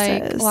guess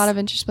places. like a lot of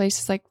vintage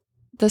places, like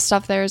the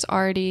stuff there is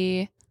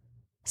already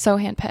so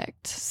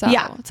handpicked. So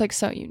it's like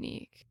so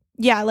unique.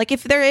 Yeah. Like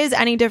if there is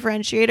any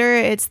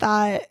differentiator, it's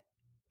that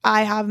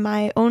I have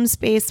my own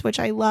space, which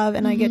I love.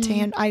 And I get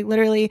to I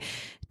literally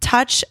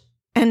touch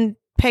and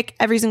pick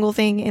every single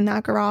thing in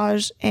that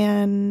garage,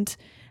 and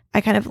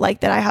I kind of like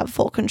that I have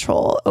full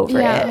control over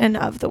it and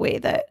of the way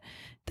that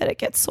it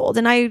gets sold.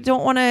 And I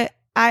don't want to,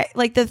 I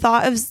like the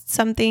thought of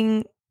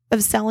selling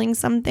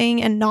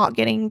something and not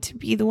getting to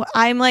be the one.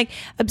 I'm like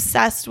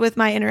obsessed with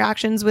my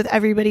interactions with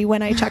everybody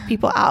when I check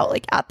people out,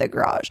 like at the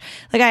garage.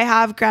 Like I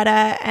have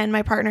Greta and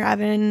my partner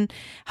Evan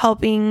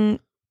helping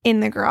in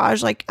the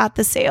garage, like at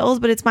the sales,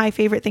 but it's my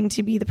favorite thing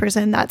to be the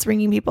person that's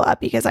ringing people up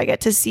because I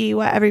get to see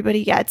what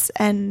everybody gets.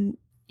 And,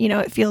 you know,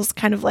 it feels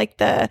kind of like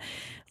the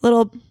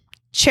little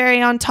cherry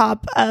on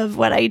top of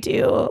what I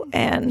do.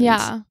 And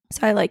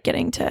so I like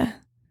getting to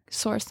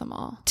source them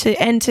all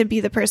to be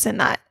the person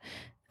that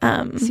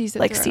sees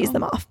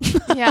them off.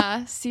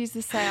 Sees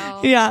the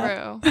sale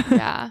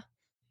through.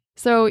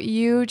 So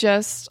you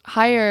just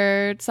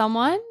hired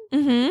someone?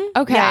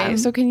 Okay.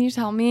 So can you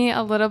tell me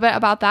a little bit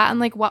about that and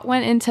like what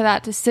went into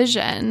that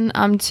decision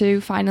to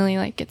finally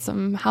like get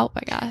some help,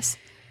 I guess?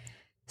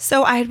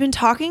 So I had been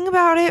talking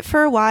about it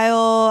for a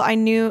while. I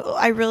knew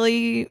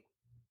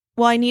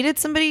I needed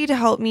somebody to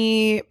help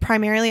me.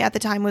 Primarily at the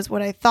time was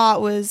what I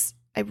thought was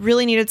I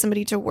really needed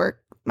somebody to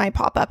work my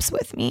pop-ups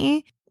with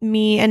me.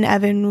 Me and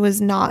Evan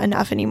was not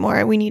enough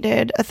anymore. We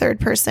needed a third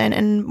person.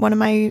 And one of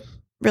my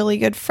really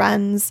good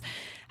friends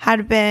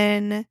had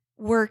been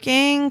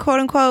working,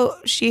 quote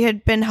unquote. She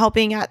had been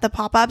helping at the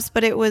pop-ups,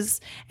 but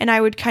and I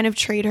would kind of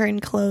trade her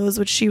in clothes,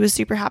 which she was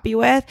super happy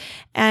with.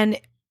 And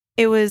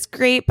it was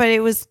great, but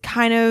it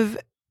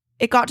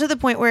got to the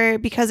point where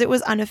because it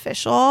was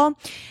unofficial,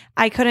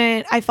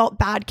 I felt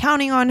bad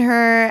counting on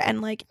her.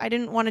 And like, I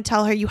didn't want to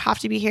tell her, you have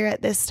to be here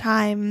at this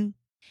time.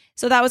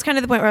 So that was kind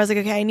of the point where I was like,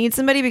 okay, I need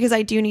somebody because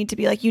I do need to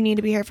be like, you need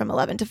to be here from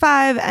 11 to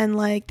 5. And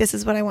like, this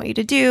is what I want you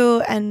to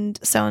do. And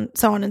so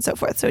on and so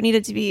forth. So it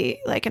needed to be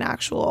like an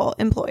actual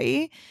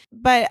employee.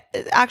 But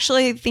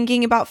actually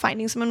thinking about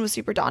finding someone was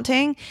super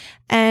daunting.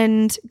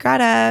 And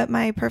Greta,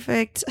 my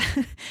perfect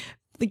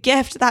the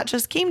gift that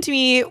just came to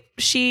me,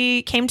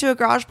 she came to a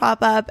garage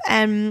pop-up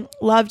and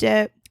loved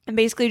it. And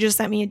basically just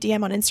sent me a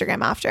DM on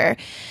Instagram after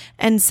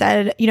and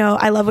said, you know,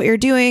 I love what you're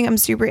doing. I'm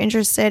super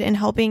interested in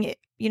helping.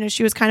 You know,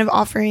 she was kind of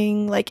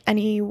offering like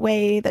any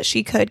way that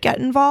she could get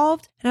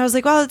involved. And I was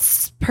like, well,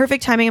 it's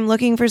perfect timing. I'm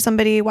looking for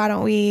somebody. Why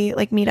don't we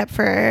like meet up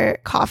for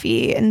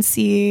coffee and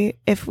see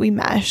if we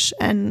mesh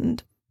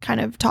and kind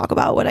of talk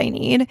about what I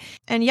need.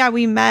 And yeah,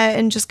 we met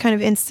and just kind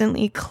of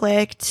instantly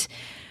clicked.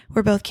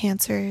 We're both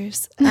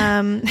Cancers.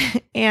 And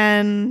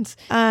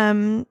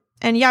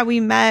yeah, we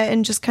met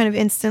and just kind of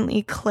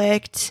instantly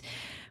clicked.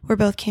 We're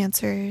both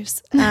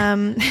Cancers.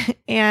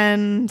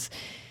 And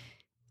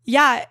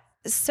yeah,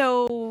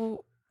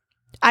 so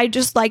I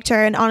just liked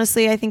her. And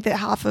honestly, I think that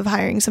half of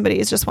hiring somebody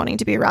is just wanting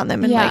to be around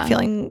them and like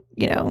feeling,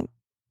 you know,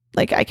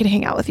 like I could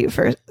hang out with you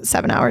for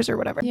 7 hours or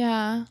whatever.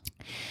 Yeah.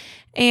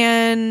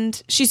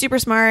 And she's super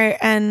smart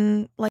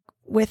and like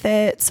with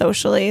it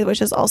socially, which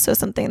is also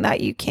something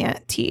that you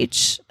can't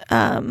teach.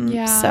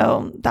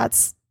 So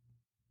that's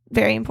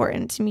very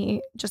important to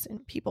me, just in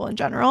people in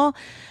general.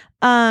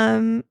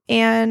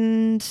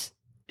 And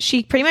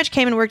she pretty much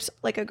came and worked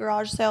like a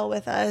garage sale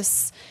with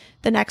us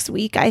the next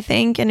week, I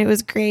think. And it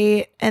was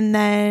great. And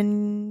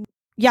then,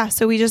 yeah,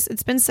 so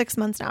it's been 6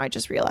 months now. I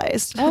just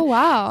realized. Oh,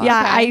 wow.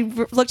 Yeah. Okay.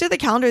 I looked at the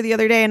calendar the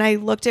other day and I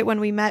looked at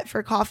when we met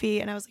for coffee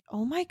and I was like,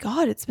 oh my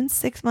God, it's been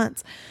 6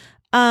 months.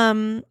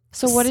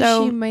 So what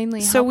does she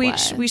mainly help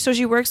with? So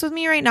she works with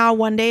me right now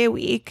 1 day a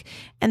week.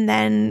 And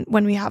then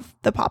when we have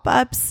the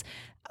pop-ups,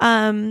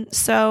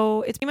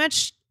 so it's pretty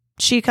much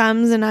she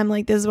comes and I'm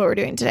like, this is what we're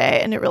doing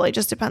today. And it really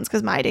just depends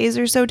because my days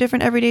are so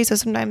different every day. So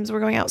sometimes we're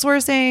going out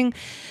sourcing.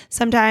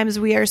 Sometimes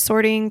we are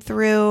sorting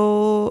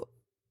through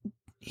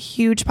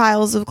huge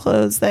piles of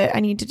clothes that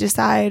I need to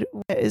decide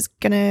what is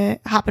going to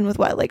happen with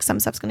what. Like some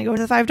stuff's going to go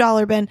to the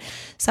 $5 bin.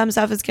 Some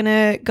stuff is going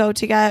to go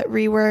to get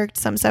reworked.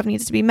 Some stuff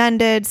needs to be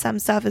mended. Some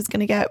stuff is going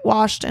to get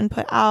washed and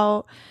put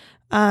out.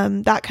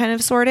 That kind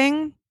of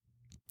sorting.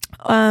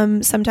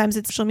 Sometimes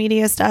it's social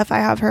media stuff. I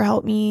have her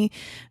help me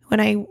when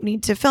I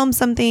need to film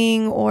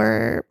something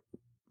or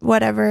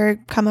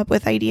whatever, come up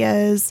with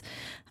ideas.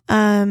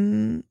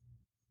 Yeah,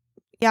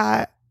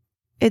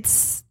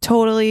 it's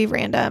totally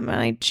random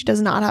and she does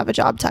not have a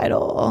job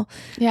title.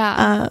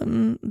 Yeah.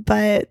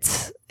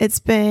 But it's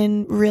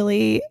been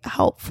really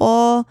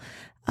helpful.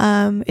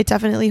 It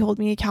definitely holds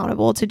me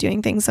accountable to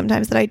doing things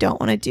sometimes that I don't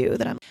want to do,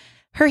 that I'm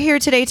her here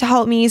today to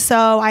help me,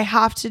 so I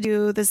have to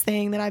do this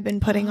thing that I've been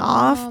putting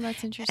off. Oh,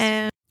 that's interesting.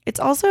 And it's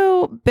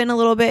also been a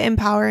little bit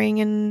empowering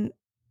and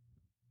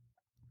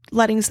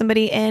letting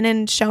somebody in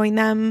and showing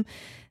them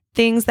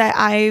things that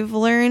I've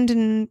learned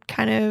and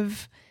kind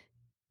of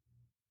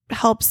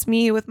helps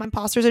me with my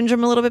imposter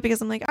syndrome a little bit,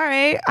 because I'm like, all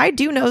right, I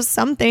do know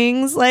some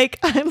things. Like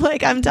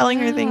I'm telling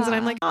her things and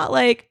I'm like, not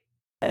like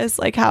it's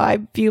like how I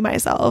view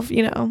myself,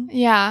 you know?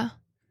 Yeah.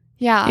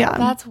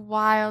 That's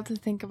wild to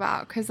think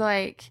about. Cause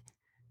like,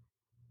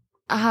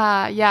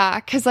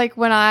 cause like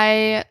when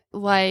I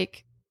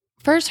like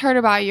first heard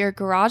about your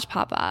garage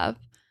pop-up,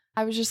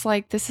 I was just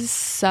like, this is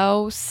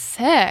so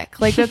sick.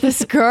 Like that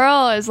this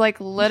girl is like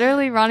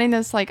literally running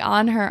this like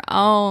on her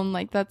own.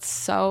 Like that's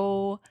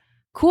so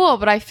cool.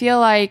 But I feel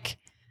like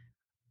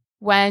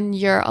when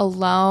you're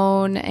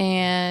alone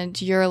and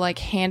you're like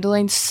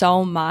handling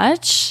so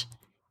much,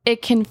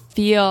 it can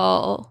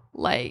feel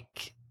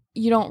like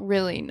you don't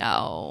really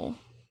know,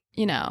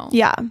 you know?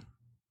 Yeah,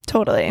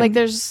 totally. Like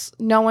there's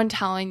no one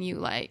telling you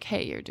like,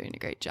 hey, you're doing a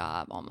great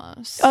job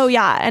almost. Oh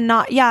yeah.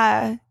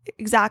 And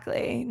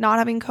exactly. Not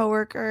having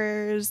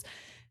coworkers,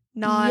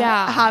 not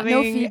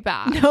having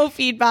no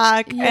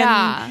feedback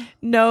and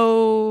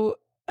no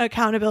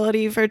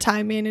accountability for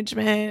time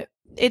management.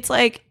 It's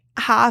like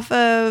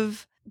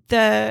I've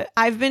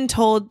been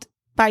told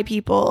by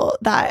people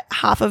that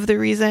half of the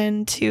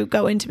reason to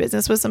go into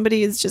business with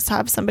somebody is just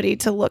have somebody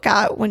to look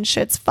at when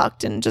shit's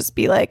fucked and just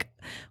be like,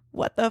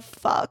 what the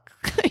fuck,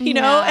 you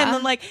know? And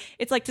then like,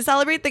 it's like to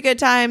celebrate the good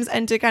times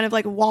and to kind of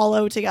like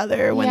wallow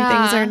together when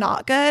things are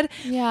not good.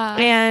 Yeah.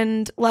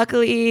 And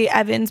luckily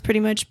Evan's pretty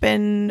much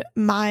been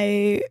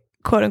my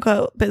quote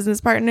unquote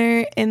business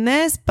partner in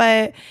this,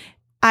 but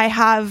I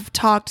have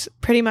talked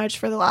pretty much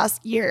for the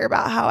last year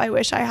about how I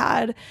wish I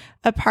had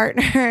a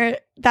partner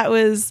that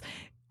was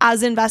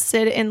as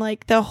invested in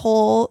like the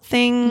whole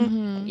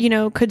thing, you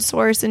know, could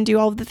source and do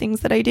all of the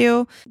things that I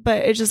do,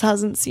 but it just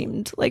hasn't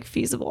seemed like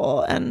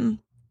feasible. And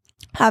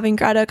having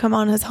Greta come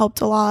on has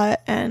helped a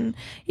lot. And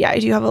I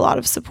do have a lot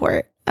of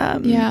support.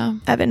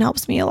 Evan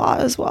helps me a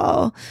lot as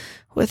well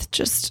with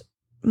just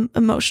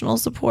emotional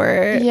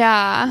support.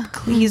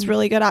 He's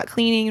really good at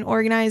cleaning and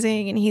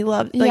organizing, and he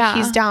loves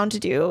he's down to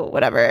do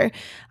whatever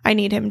I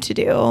need him to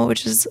do,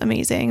 which is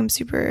amazing.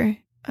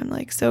 I'm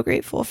like so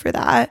grateful for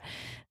that.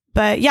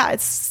 But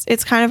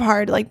it's kind of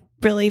hard, like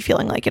really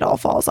feeling like it all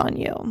falls on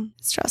you.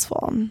 It's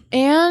stressful.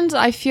 And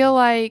I feel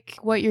like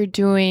what you're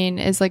doing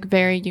is like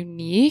very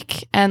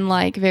unique and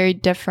like very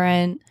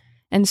different.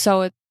 And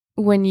so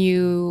when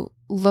you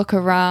look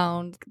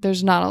around,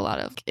 there's not a lot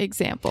of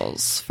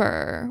examples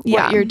for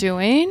what you're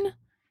doing.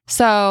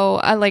 So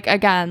I like,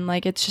 again,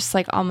 like it's just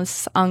like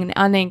almost an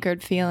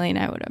unanchored feeling,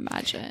 I would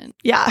imagine.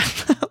 Yeah.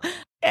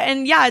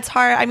 And it's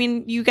hard. I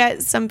mean, you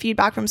get some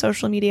feedback from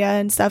social media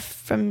and stuff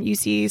from you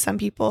see some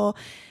people,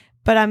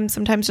 but I'm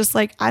sometimes just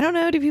like, I don't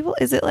know,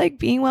 is it like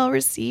being well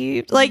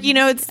received? Like, you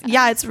know,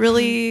 it's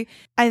really,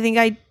 I think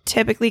I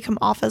typically come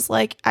off as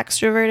like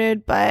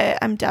extroverted, but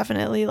I'm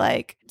definitely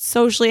like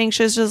socially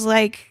anxious, just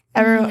like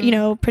everyone, you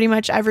know, pretty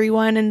much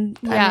everyone. And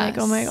I'm like,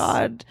 oh my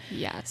God.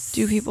 Yes.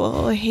 Do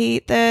people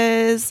hate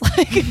this?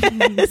 Like,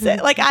 is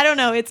it like, I don't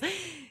know.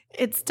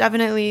 It's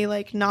definitely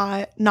like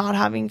not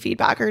having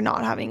feedback or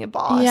not having a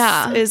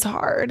boss is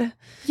hard.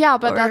 Yeah,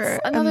 but that's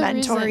another a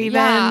mentor reason. even.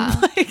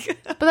 Yeah. Like,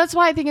 but that's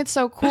why I think it's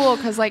so cool,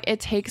 because like it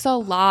takes a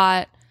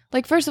lot.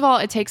 Like, first of all,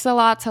 it takes a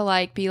lot to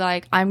like be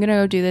like, I'm gonna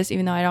go do this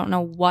even though I don't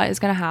know what is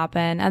gonna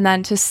happen, and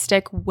then to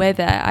stick with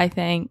it, I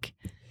think,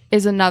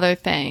 is another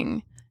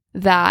thing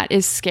that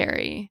is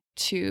scary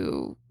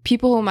to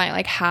people who might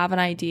like have an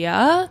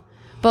idea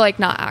but like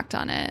not act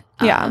on it.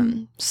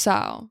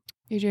 So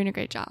you're doing a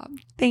great job.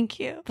 Thank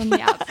you. From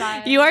the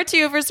outside. You are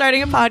too, for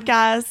starting a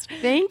podcast.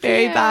 Thank you.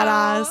 Very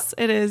badass.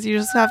 It is. You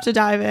just have to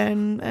dive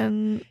in,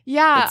 and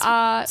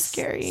it's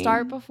scary.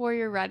 Start before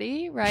you're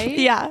ready, right?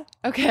 Yeah.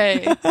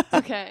 Okay.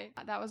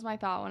 That was my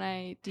thought when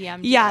I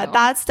DM'd you. Yeah,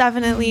 that's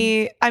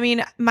definitely, I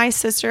mean, my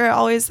sister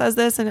always says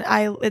this, and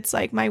it's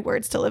like my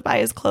words to live by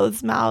is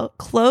closed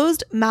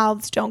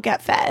mouths don't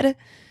get fed.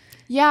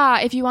 Yeah,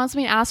 if you want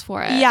something, ask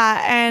for it.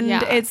 Yeah, and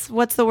it's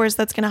what's the worst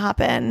that's going to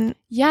happen?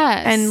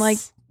 Yes. And like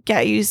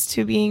get used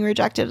to being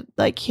rejected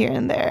like here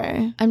and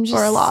there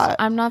or a lot.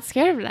 I'm not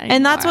scared of it anymore.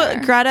 And that's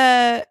what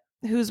Greta,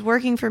 who's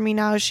working for me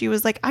now, she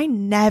was like, I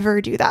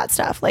never do that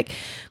stuff. Like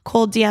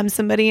cold DM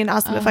somebody and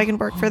ask them if I can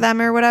work for them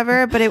or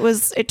whatever. But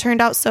it turned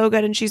out so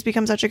good, and she's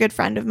become such a good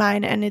friend of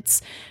mine, and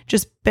it's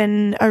just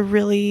been a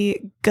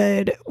really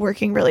good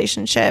working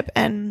relationship.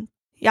 And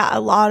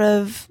a lot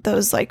of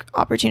those like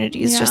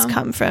opportunities just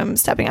come from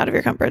stepping out of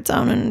your comfort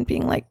zone and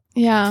being like,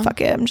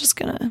 fuck it, I'm just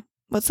gonna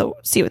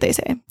see what they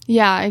say.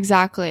 Yeah,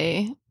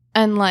 exactly.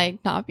 And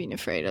like not being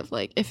afraid of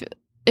like if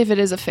it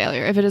is a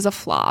failure, if it is a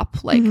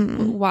flop, like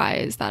why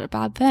is that a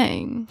bad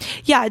thing?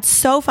 Yeah, it's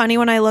so funny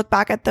when I look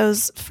back at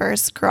those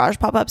first garage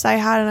pop-ups I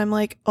had, and I'm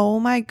like,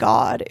 oh my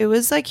God, it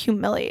was like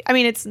humiliating. I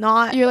mean, it's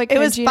not, you're like, it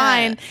was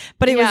fine,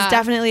 but it was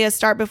definitely a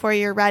start before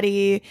you're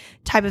ready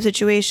type of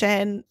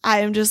situation.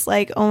 I am just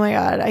like, oh my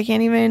God, I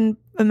can't even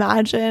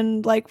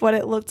imagine like what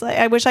it looked like.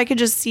 I wish I could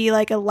just see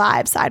like a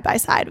live side by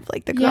side of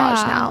like the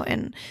garage now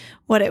and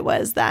what it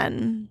was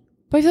then.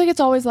 But I feel like it's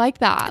always like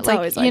that. It's like,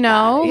 always like you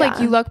know, that,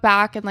 like you look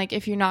back and like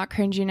if you're not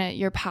cringing at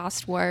your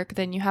past work,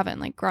 then you haven't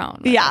like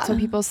grown. Right? Yeah. That's what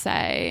people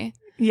say.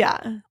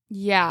 Yeah.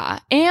 Yeah.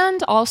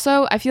 And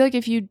also, I feel like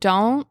if you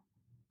don't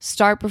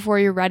start before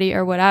you're ready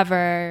or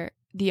whatever,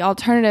 the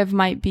alternative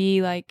might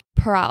be like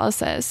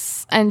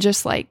paralysis and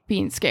just like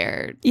being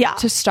scared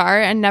to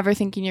start and never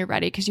thinking you're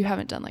ready because you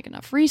haven't done like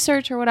enough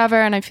research or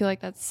whatever. And I feel like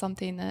that's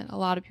something that a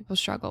lot of people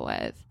struggle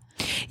with.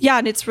 Yeah,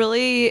 and it's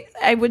really,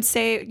 I would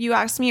say, you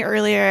asked me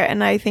earlier,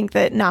 and I think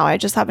that now I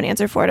just have an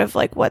answer for it of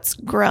like what's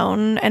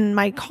grown, and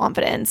my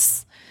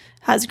confidence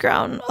has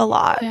grown a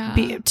lot. Yeah.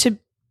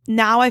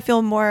 Now I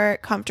feel more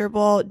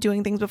comfortable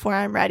doing things before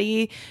I'm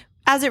ready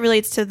as it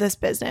relates to this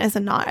business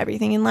and not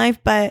everything in life,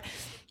 but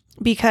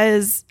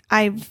because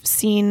I've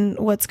seen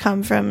what's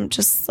come from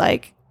just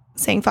like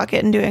saying fuck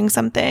it and doing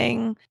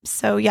something.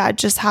 So yeah,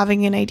 just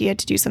having an idea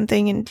to do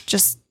something and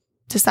just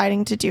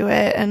deciding to do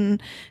it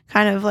and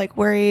kind of like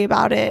worry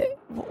about it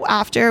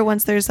after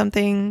once there's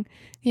something,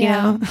 you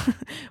know,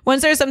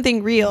 once there's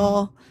something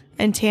real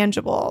and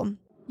tangible.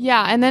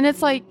 Yeah. And then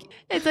it's like,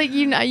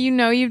 you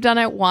know, you've done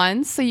it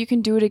once, so you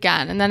can do it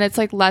again. And then it's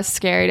like less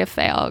scary to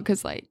fail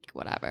because like,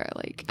 whatever,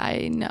 like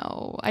I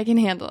know I can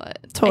handle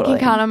it. Totally. I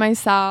can count on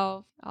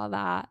myself, all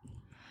that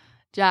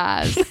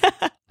jazz.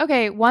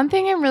 Okay. One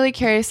thing I'm really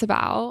curious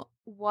about,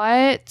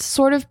 what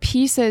sort of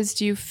pieces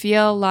do you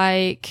feel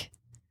like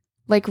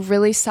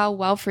really sell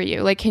well for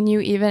you? Like, can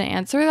you even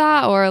answer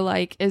that? Or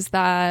like, is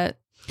that,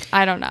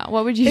 I don't know.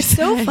 What would you say? It's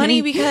so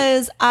funny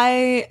because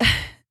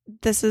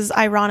this is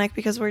ironic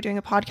because we're doing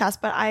a podcast,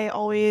 but I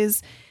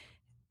always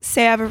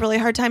say I have a really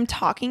hard time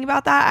talking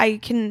about that. I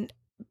can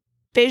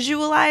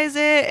visualize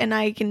it and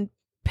I can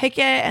pick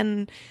it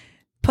and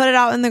put it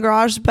out in the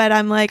garage, but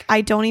I'm like, I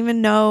don't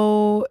even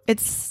know.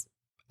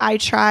 I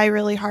try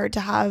really hard to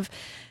have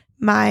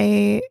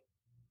my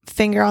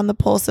finger on the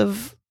pulse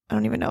of, I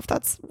don't even know if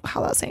that's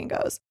how that saying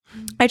goes.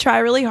 I try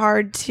really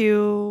hard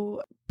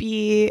to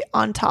be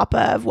on top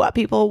of what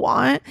people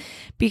want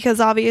because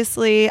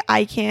obviously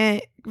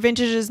vintage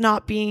is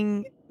not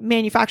being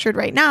manufactured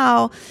right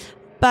now,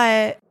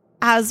 but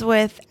as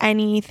with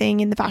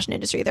anything in the fashion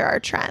industry, there are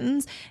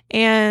trends.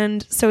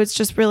 And so it's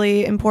just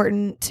really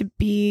important to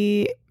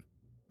be,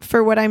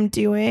 for what I'm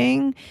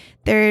doing,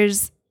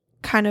 there's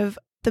kind of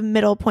the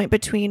middle point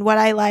between what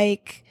I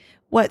like,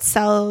 what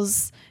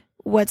sells,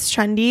 what's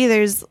trendy.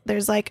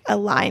 There's like a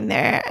line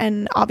there.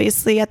 And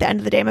obviously at the end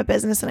of the day, I'm a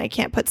business and I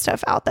can't put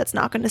stuff out that's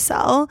not going to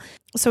sell.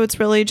 So it's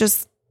really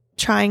just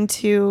trying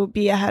to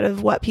be ahead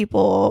of what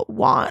people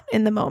want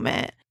in the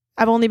moment.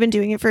 I've only been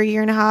doing it for a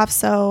year and a half,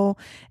 so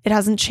it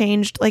hasn't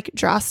changed like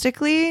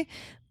drastically,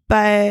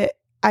 but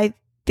I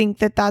think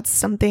that that's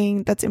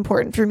something that's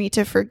important for me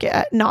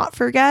to not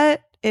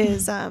forget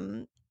is,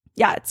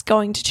 it's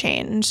going to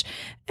change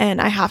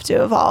and I have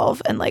to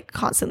evolve and like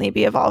constantly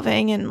be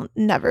evolving and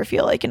never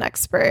feel like an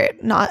expert.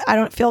 I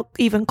don't feel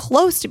even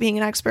close to being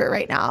an expert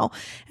right now,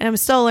 and I'm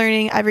still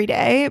learning every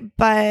day,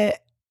 but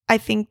I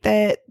think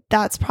that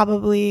that's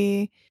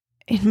probably,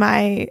 in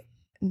my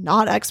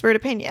not expert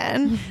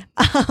opinion,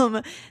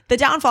 the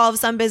downfall of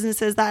some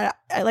businesses that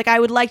like I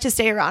would like to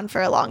stay around for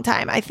a long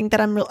time. I think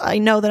that I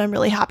know that I'm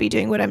really happy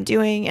doing what I'm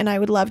doing and I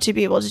would love to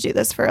be able to do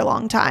this for a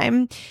long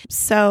time.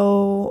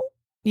 So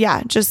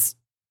yeah, just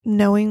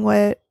knowing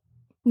what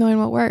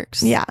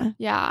works. Yeah.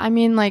 I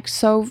mean, like,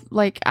 so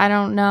like, I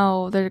don't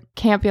know, there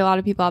can't be a lot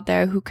of people out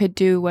there who could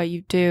do what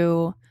you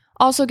do.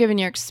 Also, given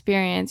your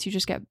experience, you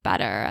just get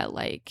better at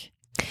like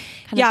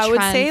I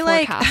would say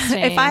like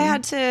if I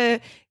had to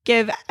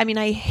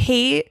I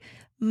hate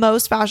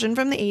most fashion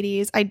from the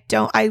 80s.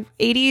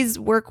 80s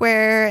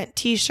workwear,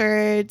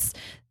 t-shirts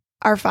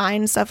are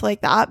fine, stuff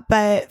like that.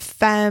 But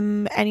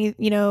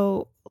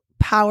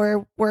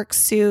power work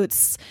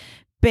suits,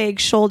 big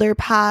shoulder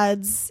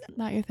pads,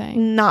 not your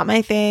thing. Not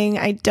my thing.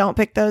 I don't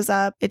pick those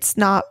up. It's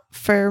not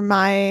for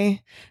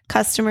my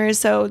customers.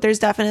 So there's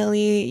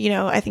definitely,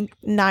 I think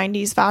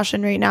 90s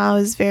fashion right now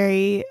is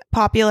very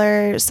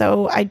popular.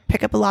 So I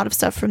pick up a lot of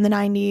stuff from the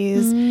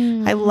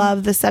 90s. I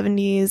love the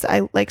 70s.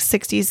 I like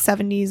 60s,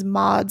 70s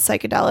mod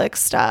psychedelic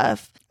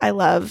stuff. I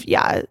love,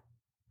 50s,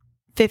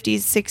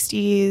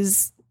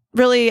 60s,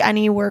 really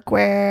any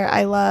workwear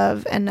I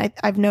love. And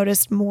I've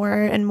noticed more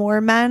and more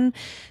men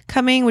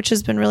coming, which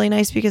has been really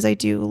nice because I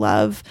do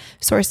love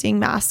sourcing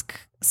mask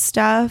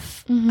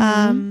stuff.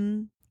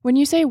 Mm-hmm. When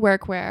you say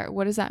workwear,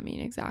 what does that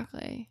mean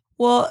exactly?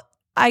 Well,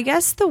 I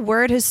guess the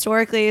word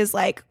historically is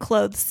like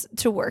clothes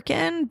to work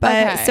in.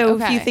 But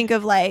if you think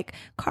of like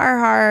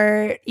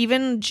Carhartt,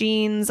 even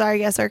jeans, I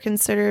guess, are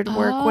considered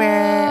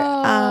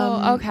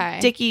workwear. Okay.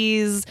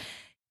 Dickies.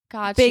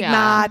 Gotcha. Big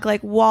Mac,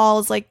 like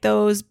Walls, like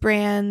those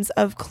brands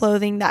of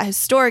clothing that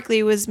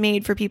historically was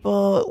made for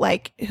people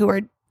like who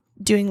are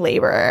doing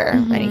labor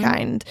of any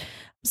kind.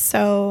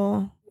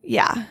 So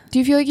yeah. Do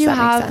you feel like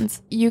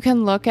you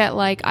can look at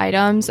like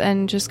items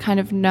and just kind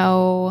of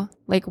know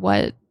like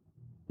what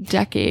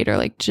decade or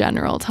like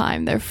general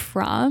time they're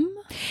from?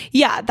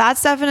 Yeah,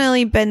 that's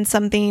definitely been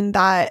something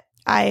that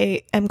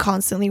I am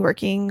constantly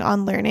working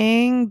on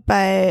learning,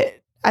 but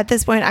at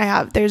this point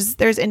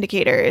there's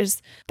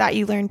indicators that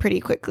you learn pretty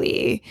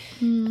quickly,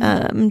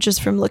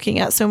 just from looking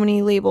at so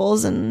many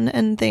labels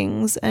and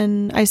things.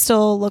 And I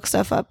still look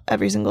stuff up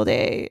every single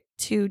day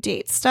to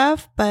date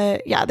stuff.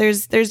 But yeah,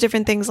 there's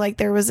different things. Like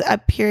there was a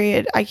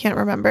period, I can't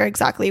remember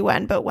exactly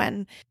when, but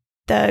when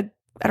I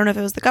don't know if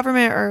it was the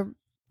government or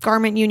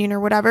garment union or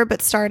whatever,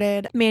 but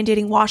started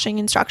mandating washing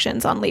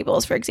instructions on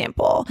labels, for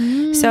example.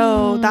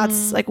 So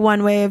that's like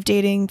one way of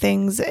dating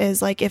things,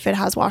 is like if it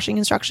has washing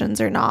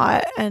instructions or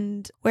not,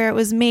 and where it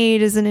was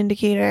made is an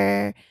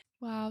indicator.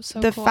 Wow, so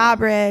the cool.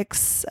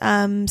 Fabrics,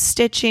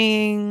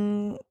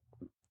 stitching,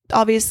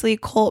 obviously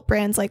cult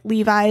brands like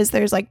Levi's,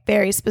 there's like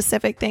very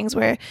specific things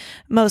where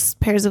most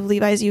pairs of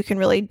Levi's you can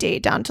really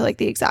date down to like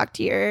the exact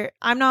year.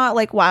 I'm not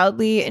like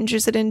wildly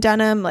interested in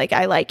denim. Like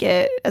I like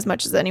it as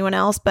much as anyone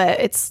else, but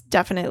it's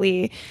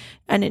definitely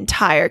an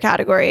entire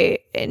category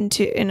in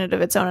and of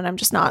its own. And I'm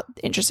just not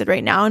interested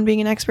right now in being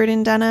an expert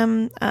in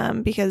denim,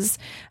 because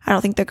I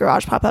don't think the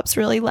garage pop-ups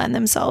really lend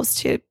themselves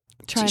to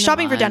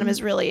shopping for denim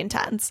is really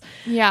intense.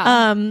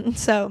 Yeah.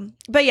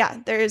 But yeah,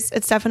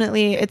 it's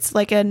definitely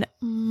like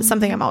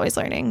something I'm always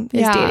learning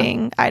is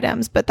dating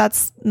items. But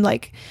that's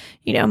like,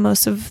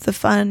 most of the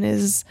fun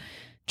is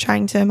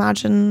trying to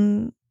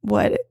imagine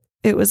what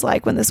it was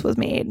like when this was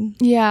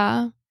made.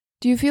 Yeah.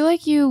 Do you feel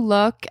like you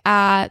look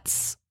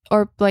at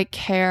or like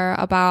care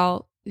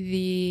about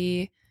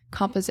the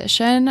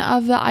composition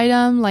of the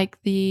item,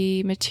 like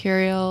the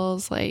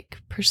materials, like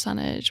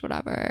percentage,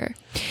 whatever?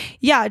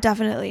 Yeah,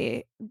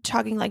 definitely.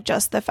 Talking like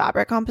just the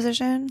fabric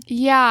composition.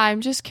 Yeah,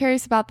 I'm just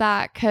curious about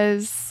that,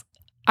 because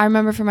I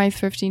remember for my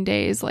thrifting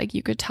days, like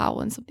you could tell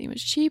when something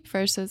was cheap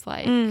versus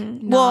like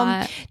not.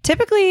 Well,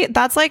 typically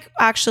that's like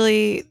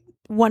actually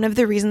one of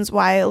the reasons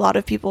why a lot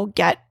of people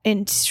get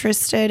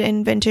interested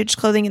in vintage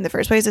clothing in the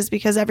first place, is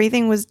because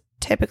everything was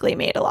typically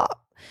made a lot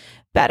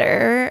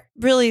better,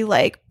 really,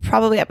 like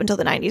probably up until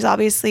the 90s,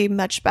 obviously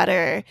much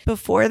better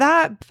before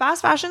that.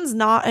 Fast fashion's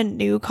not a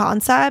new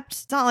concept.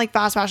 It's not like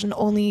fast fashion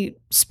only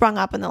sprung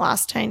up in the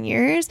last 10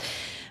 years.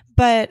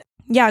 But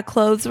yeah,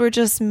 clothes were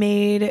just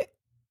made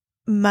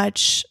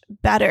much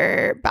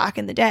better back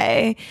in the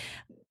day.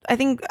 I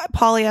think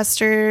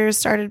polyester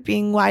started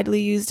being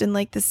widely used in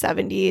like the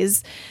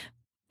 70s.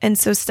 And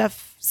so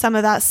some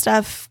of that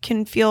stuff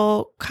can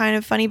feel kind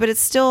of funny, but it's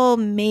still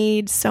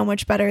made so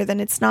much better than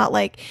it's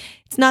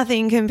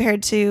nothing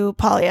compared to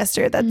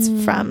polyester that's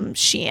from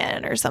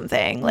Shein or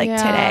something like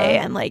today,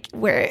 and like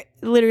where it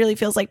literally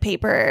feels like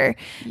paper,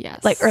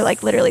 or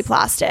like literally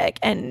plastic,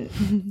 and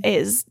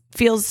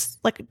feels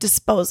like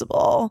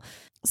disposable.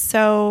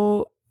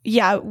 So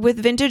yeah, with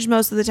vintage,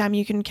 most of the time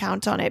you can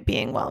count on it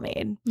being well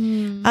made.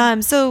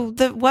 So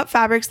what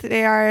fabrics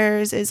they are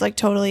is like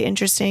totally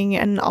interesting.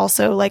 And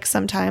also like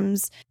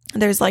sometimes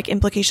there's like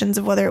implications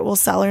of whether it will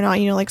sell or not,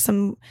 like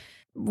some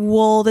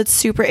wool that's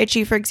super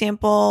itchy, for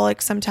example.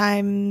 Like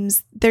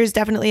sometimes there's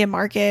definitely a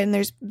market and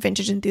there's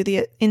vintage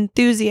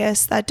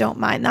enthusiasts that don't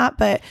mind that.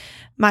 But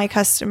my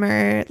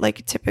customer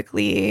like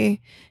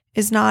typically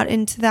is not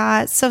into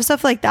that. So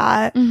stuff like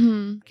that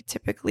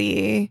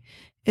typically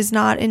is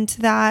not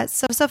into that.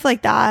 So stuff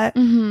like that.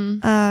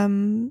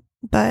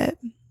 But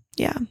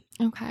yeah.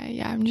 Okay.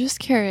 Yeah. I'm just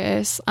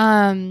curious.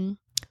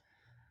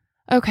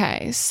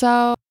 Okay.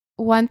 So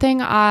one thing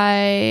that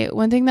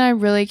I'm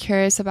really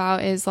curious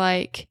about is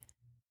like,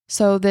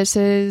 so this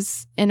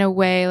is in a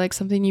way like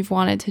something you've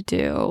wanted to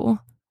do.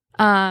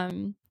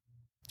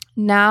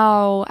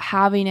 Now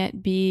having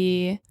it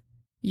be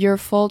your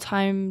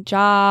full-time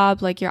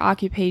job, like your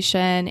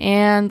occupation,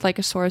 and like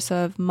a source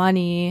of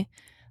money,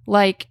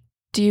 like,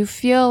 do you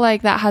feel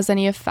like that has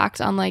any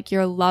effect on like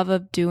your love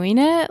of doing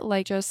it?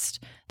 Like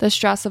just the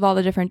stress of all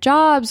the different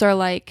jobs, or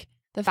like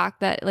the fact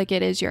that like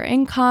it is your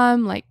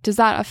income? Like, does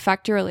that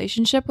affect your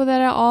relationship with it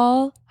at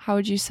all? How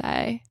would you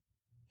say?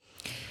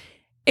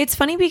 It's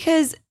funny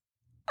because,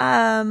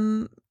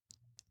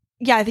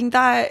 I think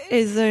that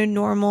is a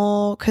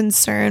normal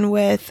concern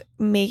with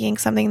making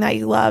something that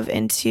you love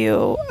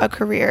into a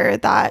career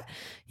that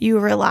you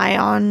rely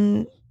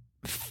on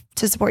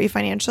to support you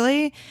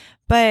financially.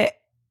 But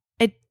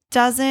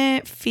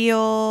doesn't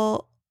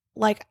feel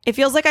like, it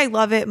feels like I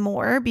love it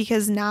more,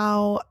 because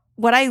now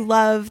what I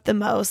love the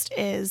most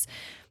is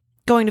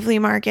going to flea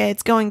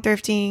markets, going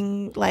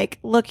thrifting, like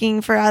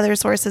looking for other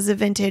sources of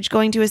vintage,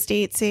 going to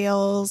estate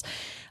sales,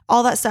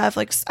 all that stuff.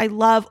 Like I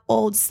love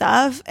old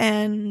stuff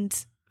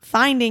and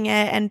finding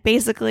it. And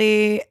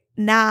basically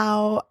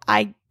now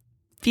I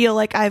feel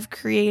like I've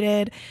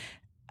created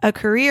a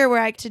career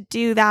where I could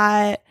do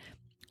that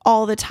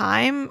all the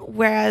time.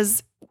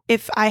 Whereas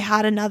if I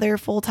had another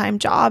full-time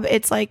job,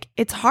 it's like,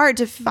 it's hard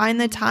to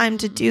find the time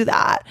to do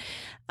that.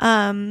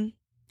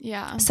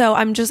 Yeah. So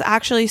I'm just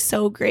actually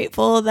so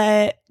grateful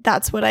that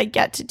that's what I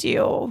get to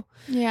do.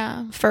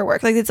 Yeah. For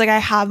work. Like, it's like I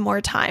have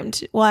more time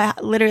to, well, I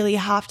literally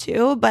have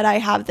to, but I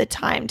have the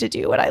time to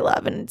do what I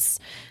love. And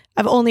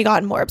I've only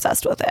gotten more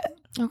obsessed with it.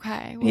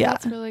 Okay. Well,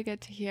 that's really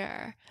good to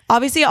hear.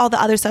 Obviously, all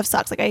the other stuff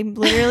sucks. Like, I'm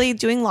literally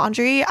doing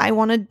laundry. I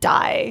want to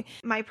die.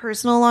 My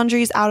personal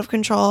laundry is out of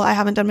control. I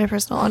haven't done my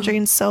personal laundry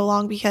in so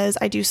long because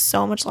I do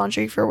so much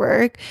laundry for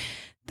work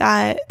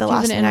that the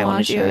last thing I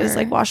want to do is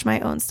like wash my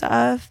own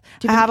stuff.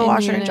 I have a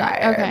washer and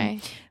dryer. Okay.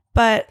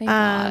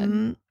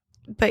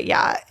 But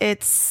yeah,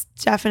 it's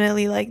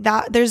definitely like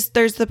that. There's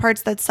the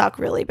parts that suck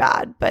really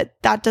bad, but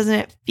that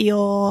doesn't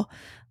feel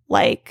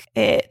like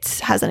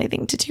it has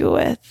anything to do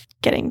with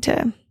getting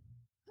to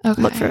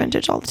look for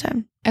vintage all the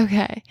time.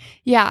 Okay.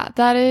 Yeah,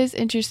 that is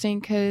interesting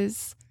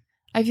because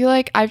I feel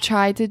like I've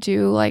tried to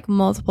do like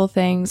multiple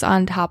things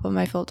on top of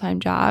my full-time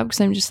job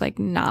because I'm just like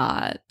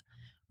not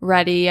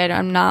ready.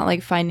 I'm not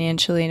like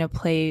financially in a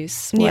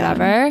place,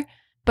 whatever. Yeah.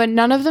 But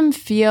none of them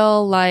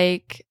feel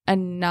like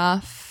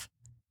enough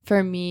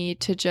for me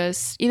to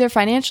just either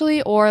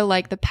financially or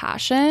like the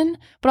passion.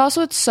 But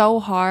also it's so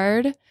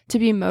hard to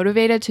be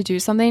motivated to do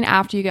something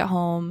after you get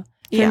home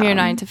from your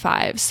 9 to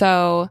 5.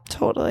 So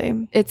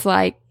totally. It's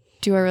like,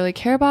 do I really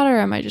care about it or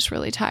am I just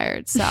really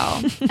tired? So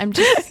I'm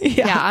just,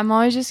 I'm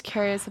always just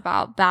curious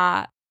about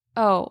that.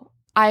 Oh,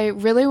 I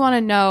really want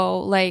to know,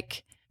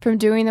 like, from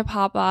doing the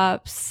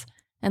pop-ups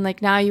and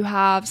like now you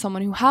have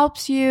someone who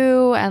helps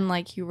you and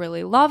like you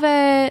really love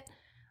it.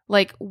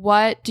 Like,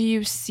 what do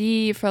you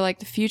see for like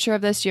the future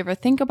of this? Do you ever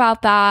think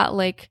about that?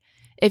 Like,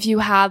 if you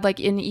had like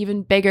an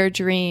even bigger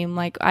dream,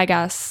 like, I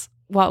guess,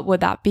 what would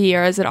that be?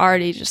 Or is it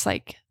already just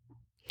like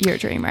your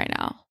dream right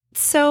now?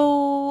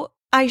 So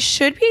I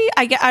should be,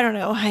 I don't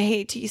know. I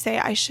hate to say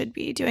I should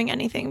be doing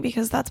anything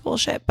because that's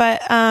bullshit.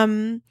 But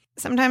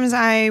sometimes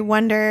I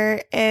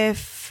wonder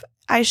if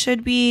I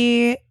should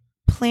be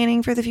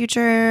planning for the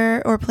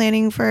future or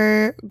planning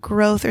for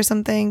growth or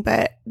something.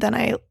 But then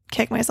I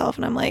kick myself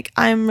and I'm like,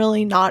 I'm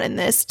really not in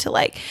this to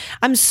like,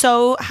 I'm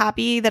so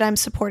happy that I'm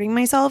supporting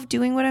myself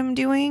doing what I'm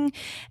doing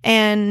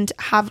and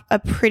have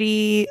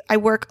I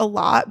work a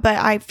lot, but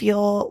I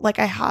feel like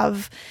I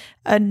have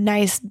a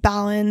nice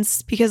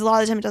balance because a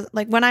lot of the time it doesn't,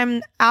 like when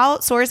I'm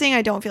outsourcing,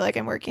 I don't feel like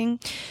I'm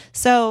working.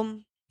 So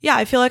yeah,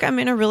 I feel like I'm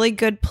in a really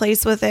good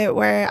place with it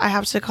where I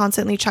have to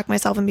constantly check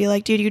myself and be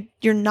like, dude,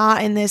 you're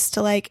not in this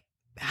to like,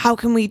 how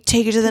can we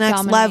take it to the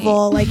next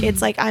level? Like,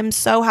 it's like, I'm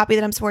so happy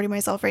that I'm supporting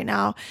myself right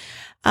now.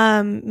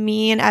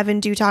 Me and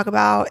Evan do talk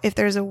about if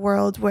there's a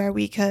world where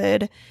we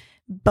could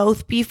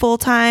both be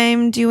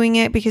full-time doing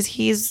it because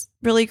he's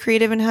really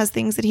creative and has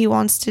things that he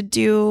wants to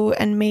do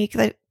and make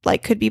that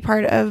like could be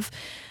part of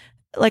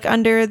like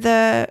under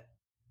the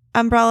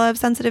umbrella of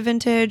Sensitive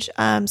Vintage.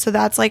 So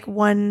that's like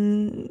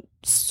one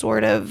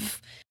sort of,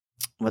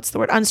 what's the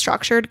word?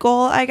 Unstructured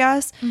goal, I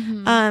guess.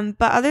 Mm-hmm.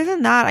 But other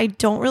than that, I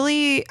don't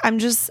really,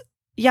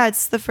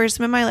 it's the first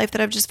time in my life that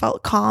I've just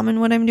felt calm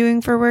in what I'm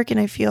doing for work. And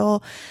I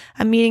feel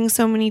I'm meeting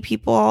so many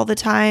people all the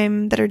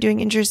time that are doing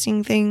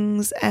interesting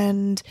things.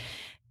 And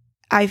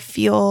I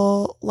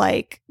feel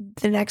like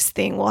the next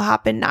thing will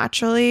happen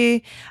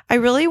naturally. I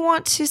really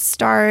want to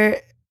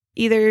start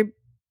either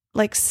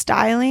like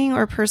styling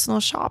or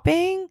personal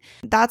shopping.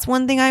 That's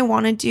one thing I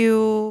want to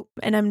do.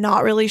 And I'm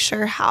not really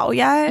sure how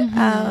yet.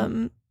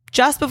 Mm-hmm.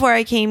 Just before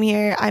I came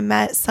here, I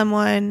met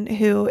someone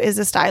who is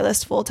a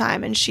stylist full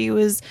time and she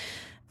was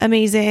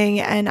amazing.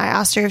 And I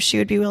asked her if she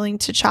would be willing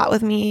to chat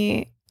with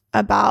me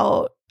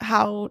about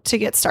how to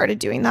get started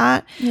doing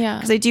that. Yeah.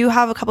 Because I do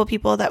have a couple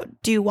people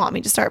that do want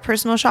me to start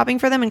personal shopping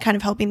for them and kind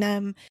of helping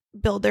them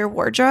build their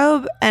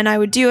wardrobe. And I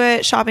would do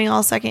it shopping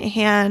all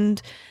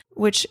secondhand,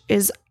 which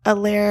is a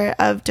layer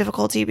of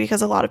difficulty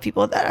because a lot of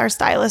people that are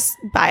stylists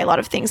buy a lot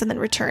of things and then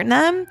return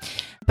them.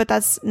 But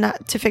that's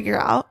not to figure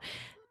out.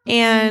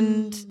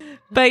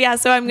 But yeah,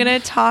 so I'm going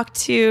to talk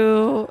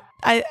to...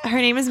 her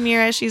name is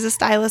Mira. She's a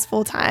stylist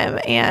full time,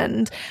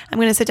 and I'm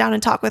going to sit down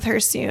and talk with her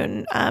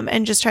soon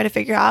and just try to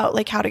figure out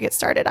like how to get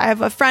started. I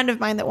have a friend of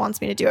mine that wants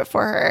me to do it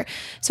for her.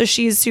 So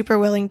she's super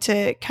willing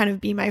to kind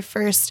of be my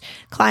first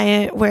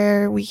client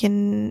where we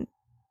can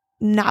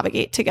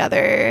navigate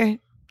together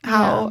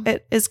how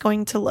it is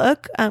going to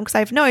look. Because I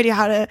have no idea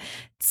how to,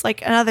 it's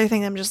like another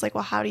thing. I'm just like,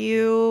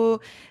 well,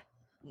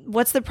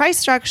 what's the price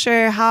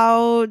structure?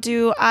 How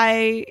do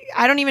I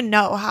don't even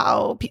know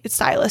how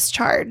stylists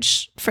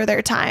charge for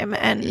their time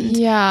and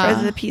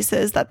for the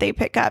pieces that they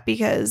pick up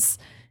because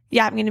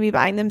I'm going to be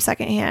buying them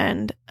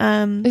secondhand.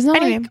 Isn't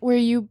that like where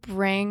you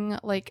bring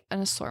like an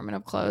assortment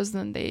of clothes and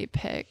then they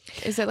pick?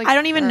 Is it like I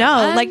don't even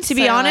know. Like, to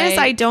be honest,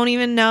 I don't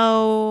even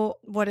know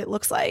what it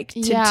looks like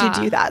to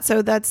do that.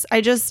 So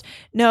I just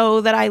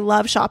know that I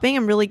love shopping.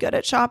 I'm really good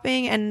at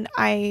shopping, and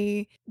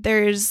I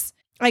would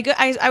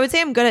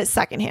say I'm good at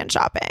secondhand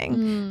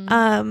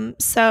shopping.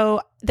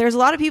 So there's a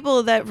lot of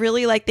people that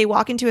really like, they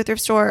walk into a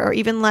thrift store or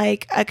even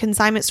like a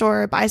consignment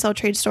store or buy sell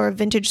trade store, a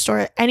vintage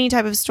store, any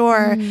type of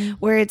store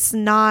where it's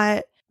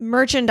not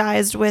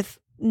merchandised with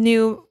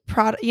new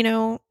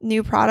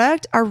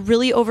product are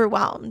really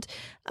overwhelmed.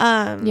 So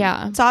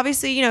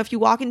obviously, if you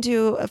walk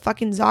into a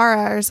fucking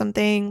Zara or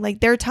something,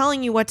 like they're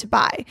telling you what to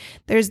buy.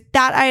 There's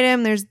that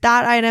item,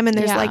 and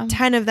there's like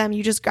 10 of them.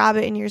 You just grab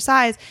it in your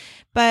size.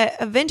 But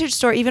a vintage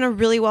store, even a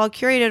really well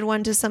curated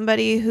one to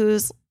somebody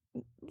who's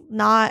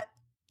not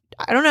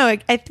I don't know.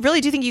 I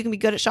really do think you can be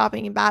good at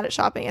shopping and bad at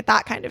shopping, at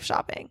that kind of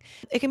shopping.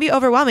 It can be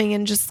overwhelming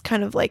and just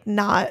kind of like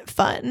not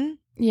fun.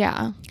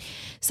 Yeah.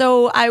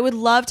 So I would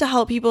love to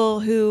help people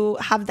who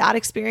have that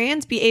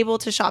experience be able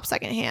to shop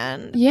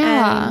secondhand.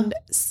 Yeah. And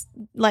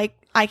like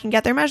I can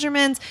get their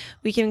measurements.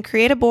 We can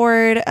create a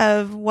board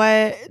of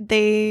what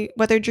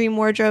their dream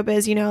wardrobe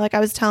is. You know, like I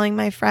was telling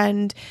my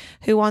friend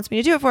who wants me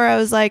to do it for her, I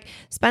was like,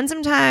 spend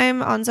some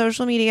time on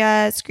social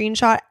media,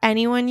 screenshot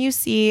anyone you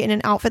see in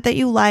an outfit that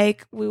you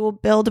like. We will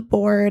build a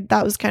board.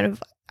 That was kind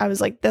of, I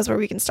was like, that's where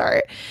we can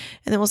start.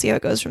 And then we'll see how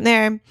it goes from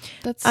there.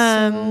 That's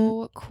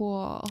so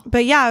cool.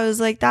 But yeah, I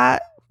was like,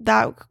 that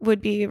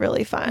would be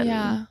really fun.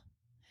 Yeah.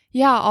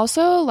 Yeah.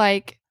 Also,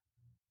 like,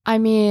 I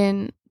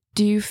mean,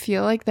 do you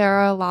feel like there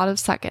are a lot of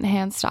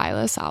secondhand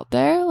stylists out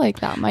there? Like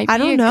that might be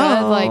good,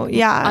 like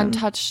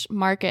untouched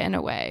market in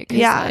a way.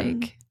 Yeah.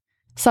 Like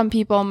some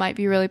people might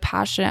be really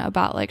passionate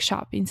about like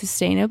shopping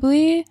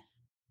sustainably.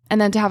 And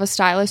then to have a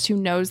stylist who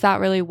knows that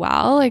really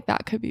well, like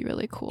that could be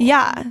really cool.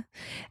 Yeah.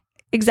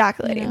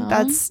 Exactly. You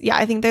know?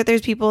 I think that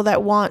there's people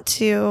that want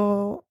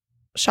to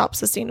shop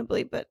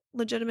sustainably, but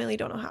legitimately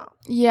don't know how.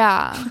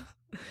 Yeah.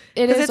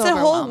 It's a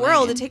whole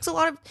world. It takes a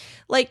lot of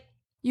like,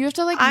 you have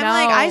to like I'm know.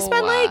 like, I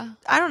spend like,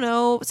 I don't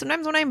know,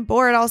 sometimes when I'm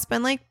bored, I'll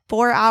spend like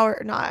 4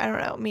 hours, I don't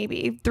know,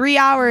 maybe 3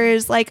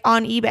 hours like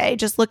on eBay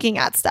just looking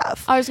at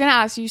stuff. I was going to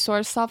ask, you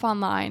source stuff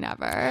online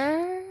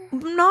ever?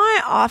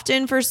 Not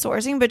often for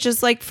sourcing, but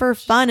just like for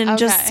fun and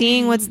just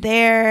seeing what's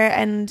there.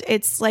 And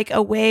it's like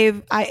a way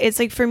of, it's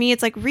like for me,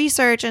 it's like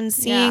research and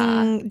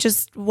seeing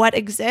just what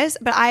exists.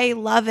 But I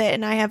love it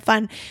and I have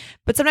fun.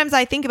 But sometimes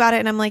I think about it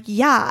and I'm like,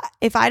 yeah,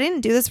 if I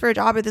didn't do this for a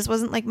job or this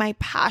wasn't like my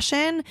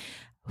passion,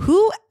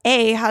 who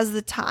has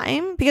the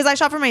time? Because I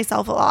shop for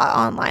myself a lot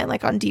online,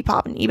 like on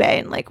Depop and eBay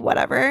and like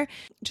whatever,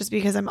 just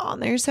because I'm on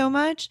there so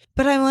much.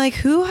 But I'm like,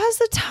 who has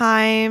the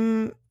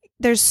time?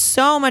 There's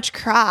so much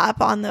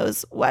crap on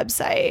those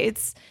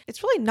websites.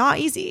 It's really not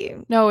easy.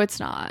 No, it's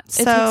not.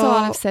 It takes a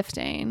lot of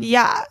sifting.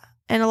 Yeah.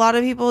 And a lot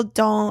of people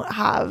don't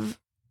have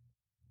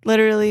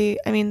literally,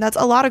 I mean, that's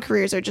a lot of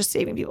careers are just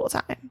saving people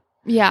time.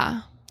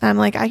 Yeah. I'm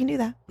like, I can do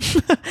that.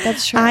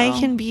 That's true. I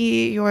can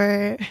be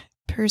your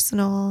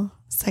personal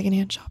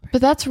secondhand shopper.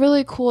 But that's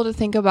really cool to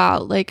think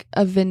about, like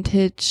a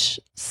vintage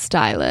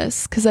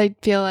stylist, because I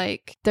feel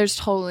like there's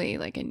totally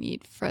like a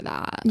need for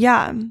that.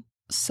 Yeah.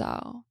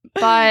 So,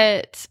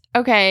 but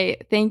okay,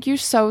 thank you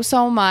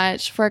so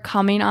much for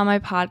coming on my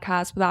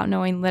podcast without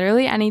knowing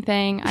literally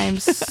anything. I am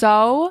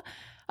so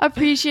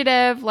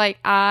appreciative. Like,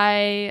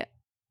 I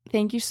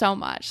thank you so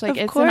much. Like,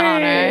 it's an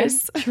honor.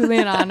 Truly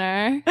an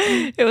honor.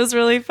 It was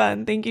really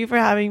fun. Thank you for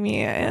having me.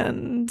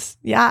 And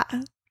yeah,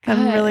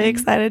 I'm really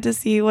excited to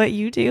see what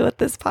you do with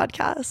this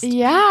podcast.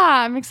 Yeah,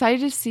 I'm excited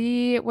to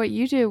see what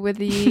you do with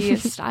the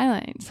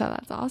styling. So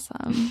that's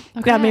awesome.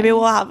 Okay. Yeah, maybe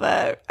we'll have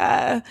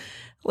a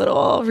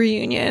little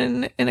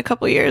reunion in a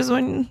couple years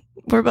when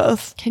we're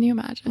both. Can you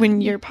imagine?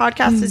 When your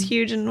podcast is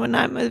huge and when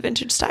I'm a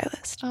vintage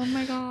stylist. Oh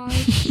my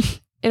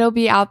gosh. It'll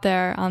be out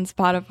there on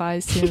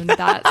Spotify soon,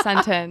 that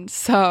sentence.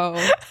 So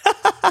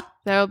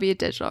there'll be a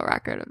digital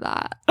record of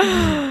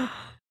that.